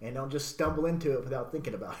of and don't just stumble into it without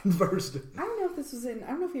thinking about it first. I don't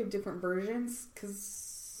know if you have different versions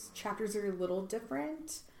because chapters are a little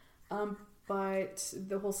different. But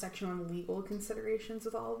the whole section on legal considerations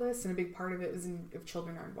with all of this, and a big part of it is if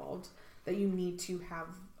children are involved, that you need to have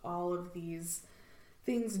all of these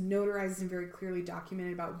things notarized and very clearly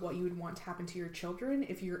documented about what you would want to happen to your children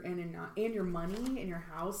if you're in and your money and your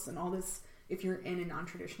house and all this if you're in a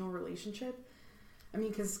non-traditional relationship. I mean,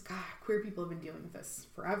 because queer people have been dealing with this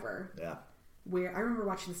forever. Yeah. Where I remember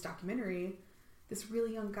watching this documentary, this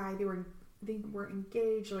really young guy, they were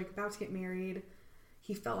engaged, like about to get married.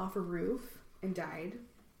 He fell off a roof and died,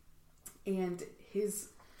 and his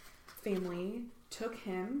family took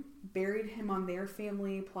him, buried him on their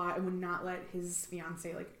family plot, and would not let his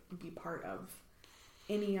fiance be part of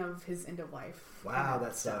any of his end of life. Wow,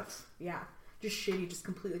 that sucks. Yeah, just shitty. Just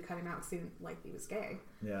completely cut him out because they didn't like he was gay.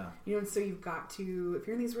 Yeah, and so you've got to, if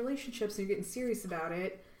you're in these relationships and you're getting serious about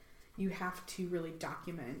it, you have to really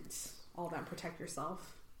document all that and protect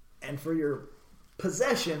yourself. And for your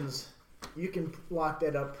possessions, you can lock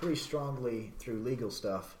that up pretty strongly through legal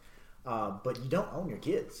stuff. But you don't own your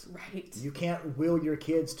kids. Right. You can't will your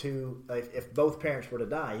kids to, if both parents were to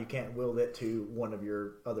die, you can't will that to one of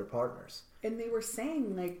your other partners. And they were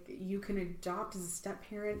saying, like, you can adopt as a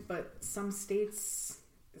step-parent, but some states,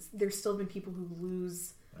 there's still been people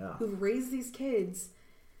who've raised these kids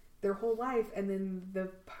their whole life, and then the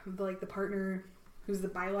partner who's the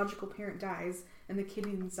biological parent dies, and the kid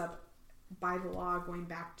ends up, by the law, going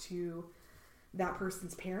back to that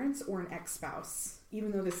person's parents or an ex-spouse, even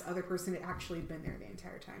though this other person had actually been there the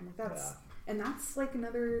entire time. Like that's like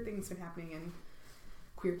another thing that's been happening in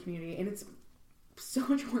queer community, and it's so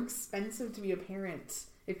much more expensive to be a parent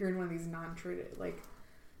if you're in one of these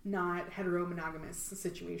not hetero-monogamous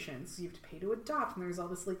situations. You have to pay to adopt, and there's all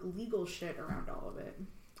this like legal shit around all of it.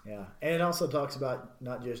 Yeah, and it also talks about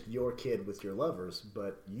not just your kid with your lovers,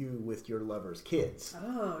 but you with your lovers' kids.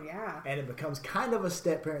 Oh, yeah. And it becomes kind of a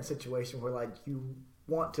step-parent situation where, like, you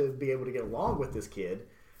want to be able to get along with this kid.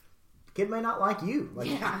 The kid may not like you.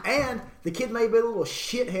 And the kid may be a little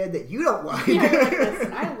shithead that you don't like. Yeah, you're like,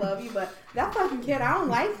 listen, I love you, but that fucking kid, I don't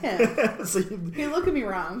like him. So he look at me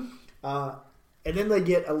wrong. And then they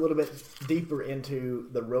get a little bit deeper into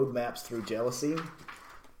the roadmaps through jealousy.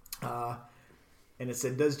 And it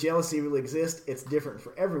said, does jealousy really exist? It's different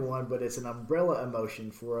for everyone, but it's an umbrella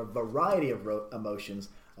emotion for a variety of emotions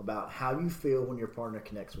about how you feel when your partner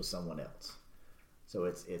connects with someone else. So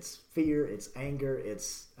it's fear, it's anger,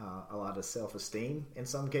 it's a lot of self-esteem in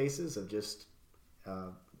some cases of just,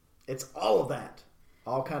 it's all of that,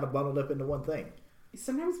 all kind of bundled up into one thing.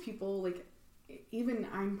 Sometimes people, like, even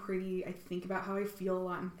I think about how I feel a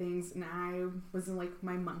lot in things, and I was in, like,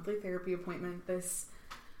 my monthly therapy appointment this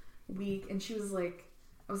week, and she was like,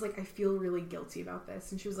 I was like, I feel really guilty about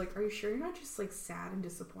this, and she was like, are you sure you're not just like sad and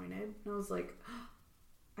disappointed? And I was like,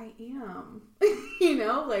 I am. You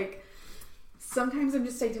know, like sometimes I'm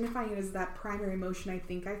just identifying it as that primary emotion I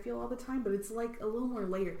think I feel all the time, but it's like a little more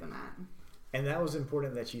layered than that. And that was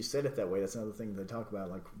important that you said it that way. That's another thing they talk about.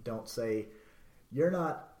 Like, don't say you're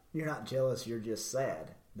not jealous, you're just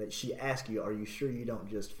sad. That she asks you, are you sure you don't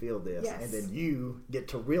just feel this? Yes. And then you get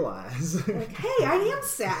to realize. Like, hey, I am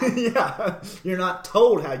sad. Yeah. You're not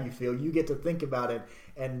told how you feel. You get to think about it,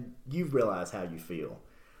 and you realize how you feel.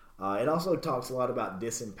 It also talks a lot about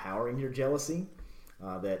disempowering your jealousy.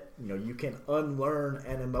 That, you can unlearn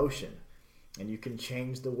an emotion, and you can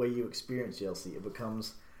change the way you experience jealousy. It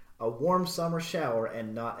becomes a warm summer shower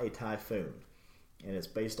and not a typhoon. And it's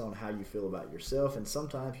based on how you feel about yourself, and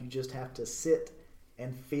sometimes you just have to sit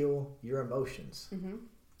and feel your emotions. Mm-hmm.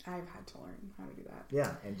 I've had to learn how to do that.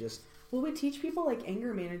 Yeah, and just... Well, we teach people, like,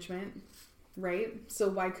 anger management, right? So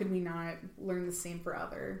why could we not learn the same for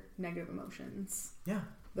other negative emotions? Yeah.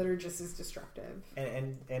 That are just as destructive.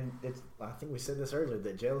 And it's, I think we said this earlier,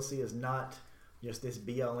 that jealousy is not just this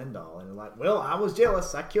be-all, end-all. And like, well, I was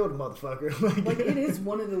jealous. I killed a motherfucker. Like, it is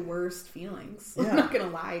one of the worst feelings. Yeah. I'm not going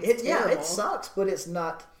to lie. It's terrible. Yeah, it sucks, but it's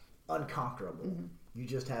not unconquerable. Mm-hmm. You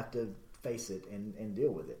just have to face it and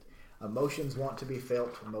deal with it. Emotions want to be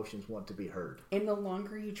felt. Emotions want to be heard. And the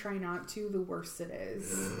longer you try not to, the worse it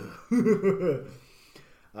is.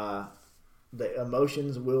 The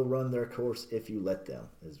emotions will run their course if you let them,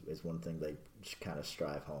 is one thing they kind of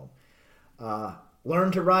strive home.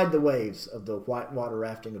 Learn to ride the waves of the whitewater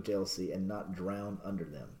rafting of jealousy and not drown under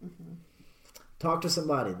them. Mm-hmm. Talk to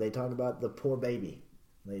somebody. They talk about the poor baby.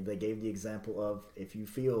 They gave the example of if you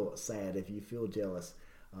feel sad, if you feel jealous,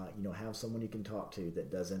 have someone you can talk to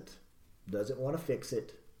that doesn't want to fix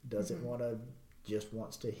it, doesn't want to, just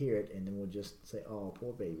wants to hear it, and then will just say, "Oh,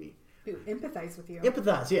 poor baby." Empathize with you.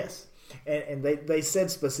 Empathize, yes. And they said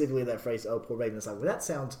specifically that phrase, "Oh, poor baby." And it's like, well, that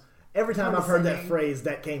sounds. Every time I've heard that phrase,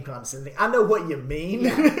 that came condescending. I know what you mean.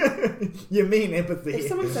 Yeah. You mean empathy. If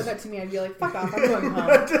someone said that to me, I'd be like, "Fuck off! I'm going home."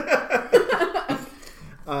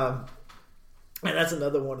 And that's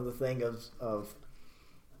another one of the thing of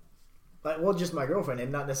just my girlfriend,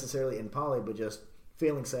 and not necessarily in poly, but just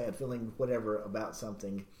feeling sad, feeling whatever about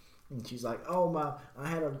something. And she's like, "Oh, I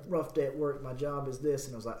had a rough day at work. My job is this."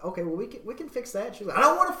 And I was like, "Okay, well, we can fix that." She's like, "I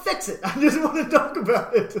don't want to fix it. I just want to talk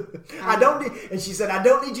about it. I don't need." And she said, "I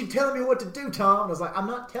don't need you telling me what to do, Tom." And I was like, "I'm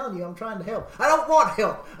not telling you. I'm trying to help. I don't want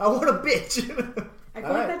help. I want a bitch." I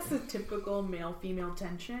feel like that's the typical male-female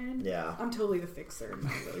tension. Yeah. I'm totally the fixer in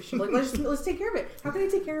my relationship. Like, let's take care of it. How can I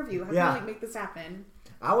take care of you? How can I make this happen?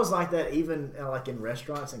 I was like that even like in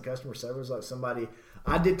restaurants and customer service. Like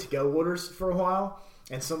I did to-go orders for a while,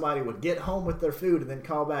 and somebody would get home with their food and then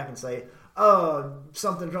call back and say, "Oh,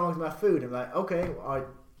 something's wrong with my food." And I'm like, "Okay,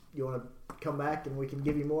 you want to come back and we can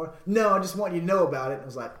give you more? No, I just want you to know about it. And I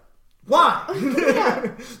was like, why?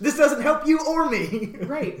 This doesn't help you or me.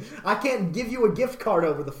 Right. I can't give you a gift card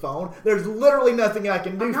over the phone. There's literally nothing I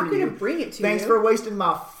can do I'm for not you. going to bring it to Thanks you. for wasting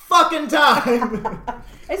my fucking time.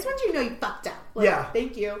 I just want you to know you fucked up. Like, Yeah.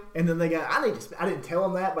 Thank you. And then I didn't tell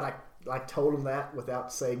them that, but I like told them that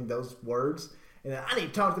without saying those words. And then I need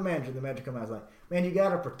to talk to the manager. The manager come out and was like, man, you got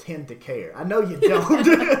to pretend to care. I know you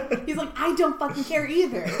don't. He's like, I don't fucking care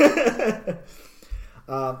either.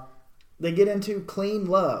 They get into clean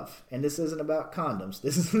love, and this isn't about condoms.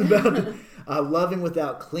 This is about loving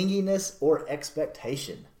without clinginess or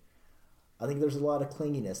expectation. I think there's a lot of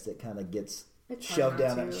clinginess that kind of gets shoved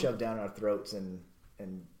down our throats in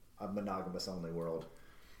a monogamous only world.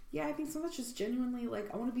 Yeah, I think some of it's just genuinely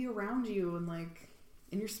like, I want to be around you and like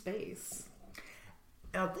in your space.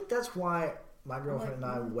 And I think that's why my girlfriend and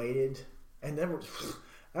I waited, and then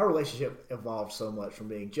our relationship evolved so much from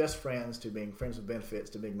being just friends to being friends with benefits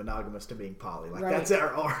to being monogamous to being poly. Like, right. That's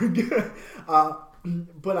our arc.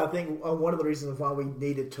 But I think one of the reasons why we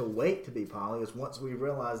needed to wait to be poly is once we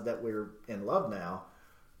realized that we're in love now,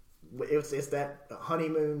 it's that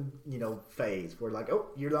honeymoon, phase where like, oh,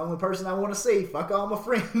 you're the only person I want to see. Fuck all my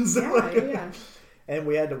friends. Yeah. And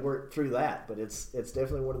we had to work through that, but it's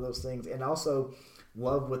definitely one of those things. And also,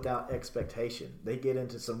 love without expectation. They get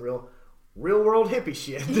into some real world hippie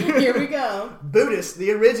shit. Here we go. Buddhists,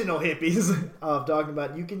 the original hippies, of talking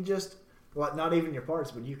about you can just, well, not even your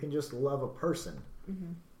parts, but you can just love a person.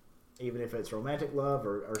 Mm-hmm. Even if it's romantic love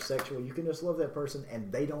or sexual, you can just love that person and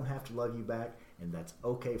they don't have to love you back, and that's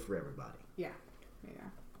okay for everybody. Yeah.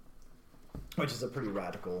 Which is a pretty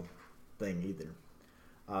radical thing either.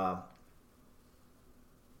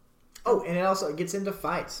 And it also gets into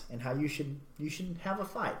fights and how you should have a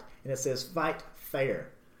fight. And it says fight fair.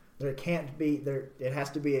 It has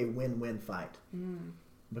to be a win-win fight.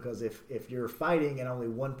 Because if you're fighting and only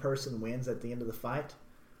one person wins at the end of the fight,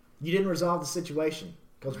 you didn't resolve the situation.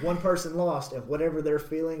 Because one person lost, and whatever their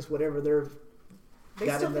feelings, whatever they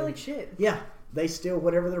still feel like shit. Yeah, they still,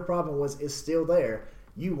 whatever their problem was, is still there.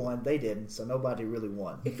 You won, they didn't, so nobody really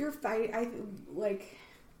won. If you're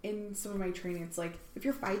in some of my training, it's like, if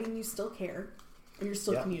you're fighting, you still care, and you're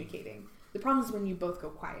still communicating. The problem is when you both go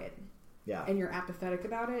quiet. Yeah. And you're apathetic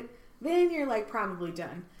about it, then you're like probably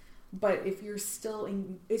done. But if you're still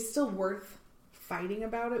it's still worth fighting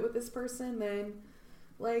about it with this person, then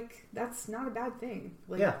like that's not a bad thing.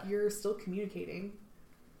 Like you're still communicating.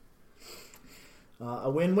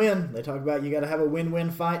 A win-win. They talk about you got to have a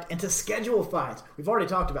win-win fight and to schedule fights. We've already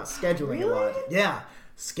talked about scheduling a lot. Yeah,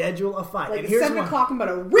 schedule a fight. Like and at 7 o'clock, I'm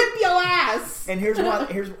gonna rip your ass. And here's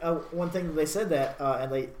one thing that they said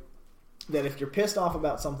that if you're pissed off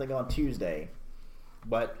about something on Tuesday,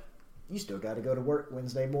 but you still got to go to work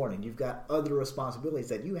Wednesday morning. You've got other responsibilities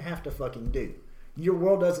that you have to fucking do. Your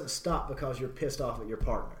world doesn't stop because you're pissed off at your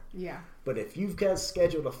partner. Yeah. But if you've got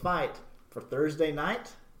scheduled a fight for Thursday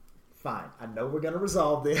night, fine. I know we're going to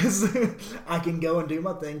resolve this. I can go and do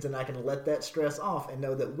my things and I can let that stress off and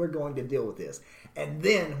know that we're going to deal with this. And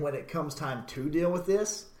then when it comes time to deal with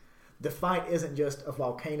this, the fight isn't just a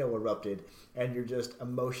volcano erupted and you're just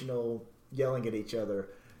emotional yelling at each other.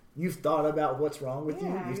 You've thought about what's wrong with you.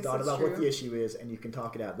 You've thought about what the issue is, and you can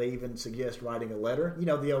talk it out. They even suggest writing a letter. You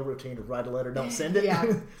know the old routine of write a letter, don't send it.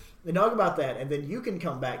 Yeah. They talk about that, and then you can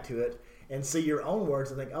come back to it and see your own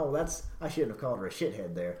words and think, "Oh, I shouldn't have called her a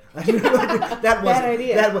shithead there. That wasn't bad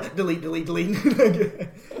idea. That was delete."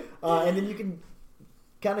 And then you can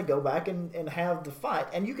kind of go back and have the fight,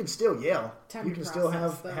 and you can still yell. You can still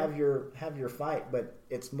have your fight, but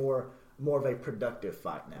it's more of a productive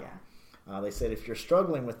fight now. Yeah. They said if you're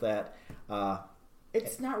struggling with that,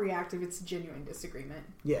 it's not reactive, it's genuine disagreement.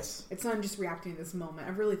 Yes. It's not just reacting to this moment.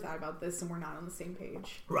 I've really thought about this and we're not on the same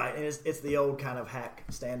page. Right, and it's the old kind of hack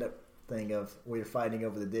stand-up thing of we're fighting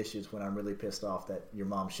over the dishes when I'm really pissed off that your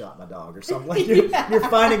mom shot my dog or something. Like you're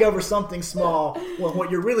fighting over something small when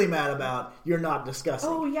what you're really mad about, you're not discussing.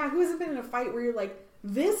 Oh, yeah. Who hasn't been in a fight where you're like,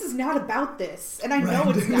 this is not about this, and I know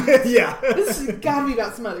it's not. Yeah. This has got to be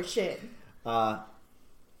about some other shit.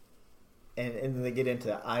 And then they get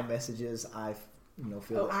into I messages. I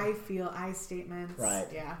statements. Right.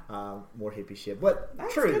 Yeah. More hippie shit, but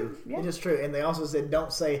that's true. Good. Yeah. It is true. And they also said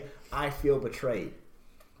don't say I feel betrayed,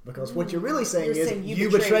 because what you're really saying is you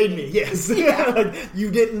betrayed me. Yes. Yeah. Like, you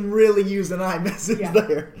didn't really use an I message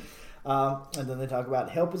there. And then they talk about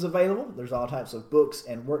help is available. There's all types of books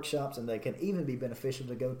and workshops, and they can even be beneficial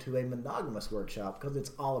to go to a monogamous workshop because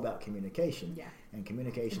it's all about communication. Yeah. And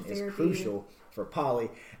communication is crucial for poly.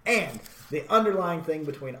 And the underlying thing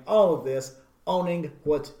between all of this, owning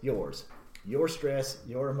what's yours. Your stress,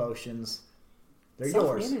 your emotions. They're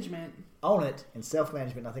yours. Self-management. Own it, and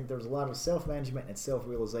self-management. I think there's a lot of self-management and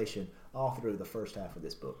self-realization all through the first half of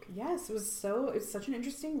this book. Yes, it's such an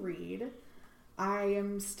interesting read. I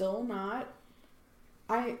am an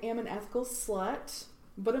ethical slut,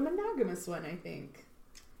 but a monogamous one, I think.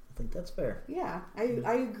 I think that's fair. Yeah,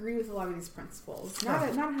 I agree with a lot of these principles. Not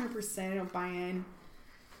 100%. I don't buy in.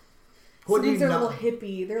 What Some things do are you a not? little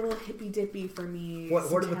hippie. They're a little hippy dippy for me.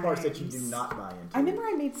 What are the parts that you do sometimes. not buy into? I remember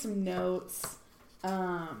I made some notes.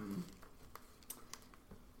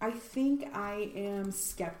 I think I am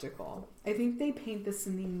skeptical. I think they paint this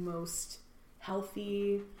in the most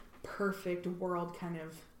healthy, perfect world kind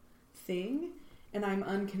of thing, and I'm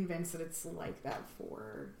unconvinced that it's like that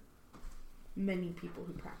for many people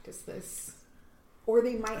who practice this. Or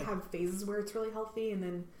they might have phases where it's really healthy, and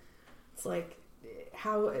then it's like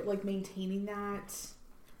how maintaining that.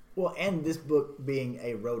 Well, and this book being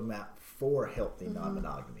a roadmap for healthy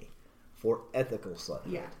non-monogamy, for ethical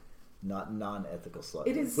sluthood, Yeah. not non-ethical sluthood,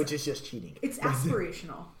 It is- which is just cheating. It's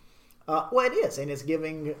aspirational. Well, it is, and it's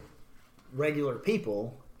giving regular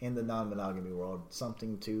people in the non-monogamy world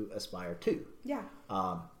something to aspire to. Yeah.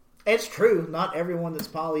 It's true. Not everyone that's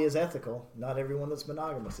poly is ethical. Not everyone that's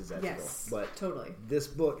monogamous is ethical. Yes. But totally. this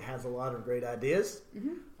book has a lot of great ideas.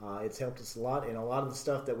 It's helped us a lot, and a lot of the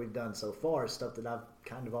stuff that we've done so far is stuff that I've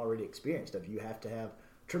kind of already experienced. You have to have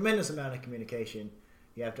tremendous amount of communication.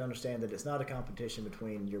 You have to understand that it's not a competition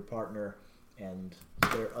between your partner and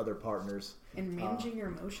their other partners. And managing your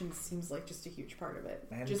emotions seems like just a huge part of it.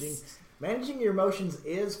 Managing your emotions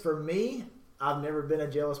is, for me, I've never been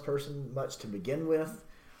a jealous person much to begin with.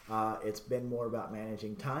 It's been more about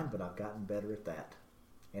managing time, but I've gotten better at that.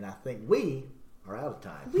 And I think we are out of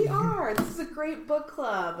time. We are. This is a great book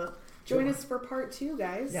club. Join us for part 2,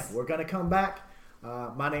 guys. Yeah, we're going to come back.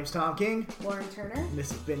 My name's Tom King. Lauren Turner. And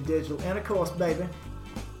this has been Digital Intercourse, baby.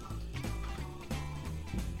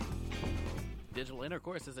 Digital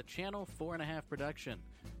Intercourse is a Channel 4.5 production.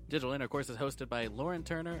 Digital Intercourse is hosted by Lauren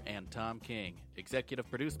Turner and Tom King. Executive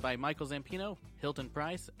produced by Michael Zampino, Hilton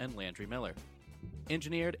Price, and Landry Miller.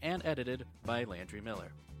 Engineered and edited by Landry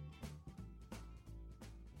Miller.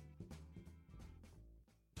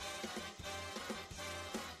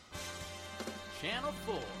 Channel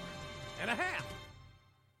 4.5.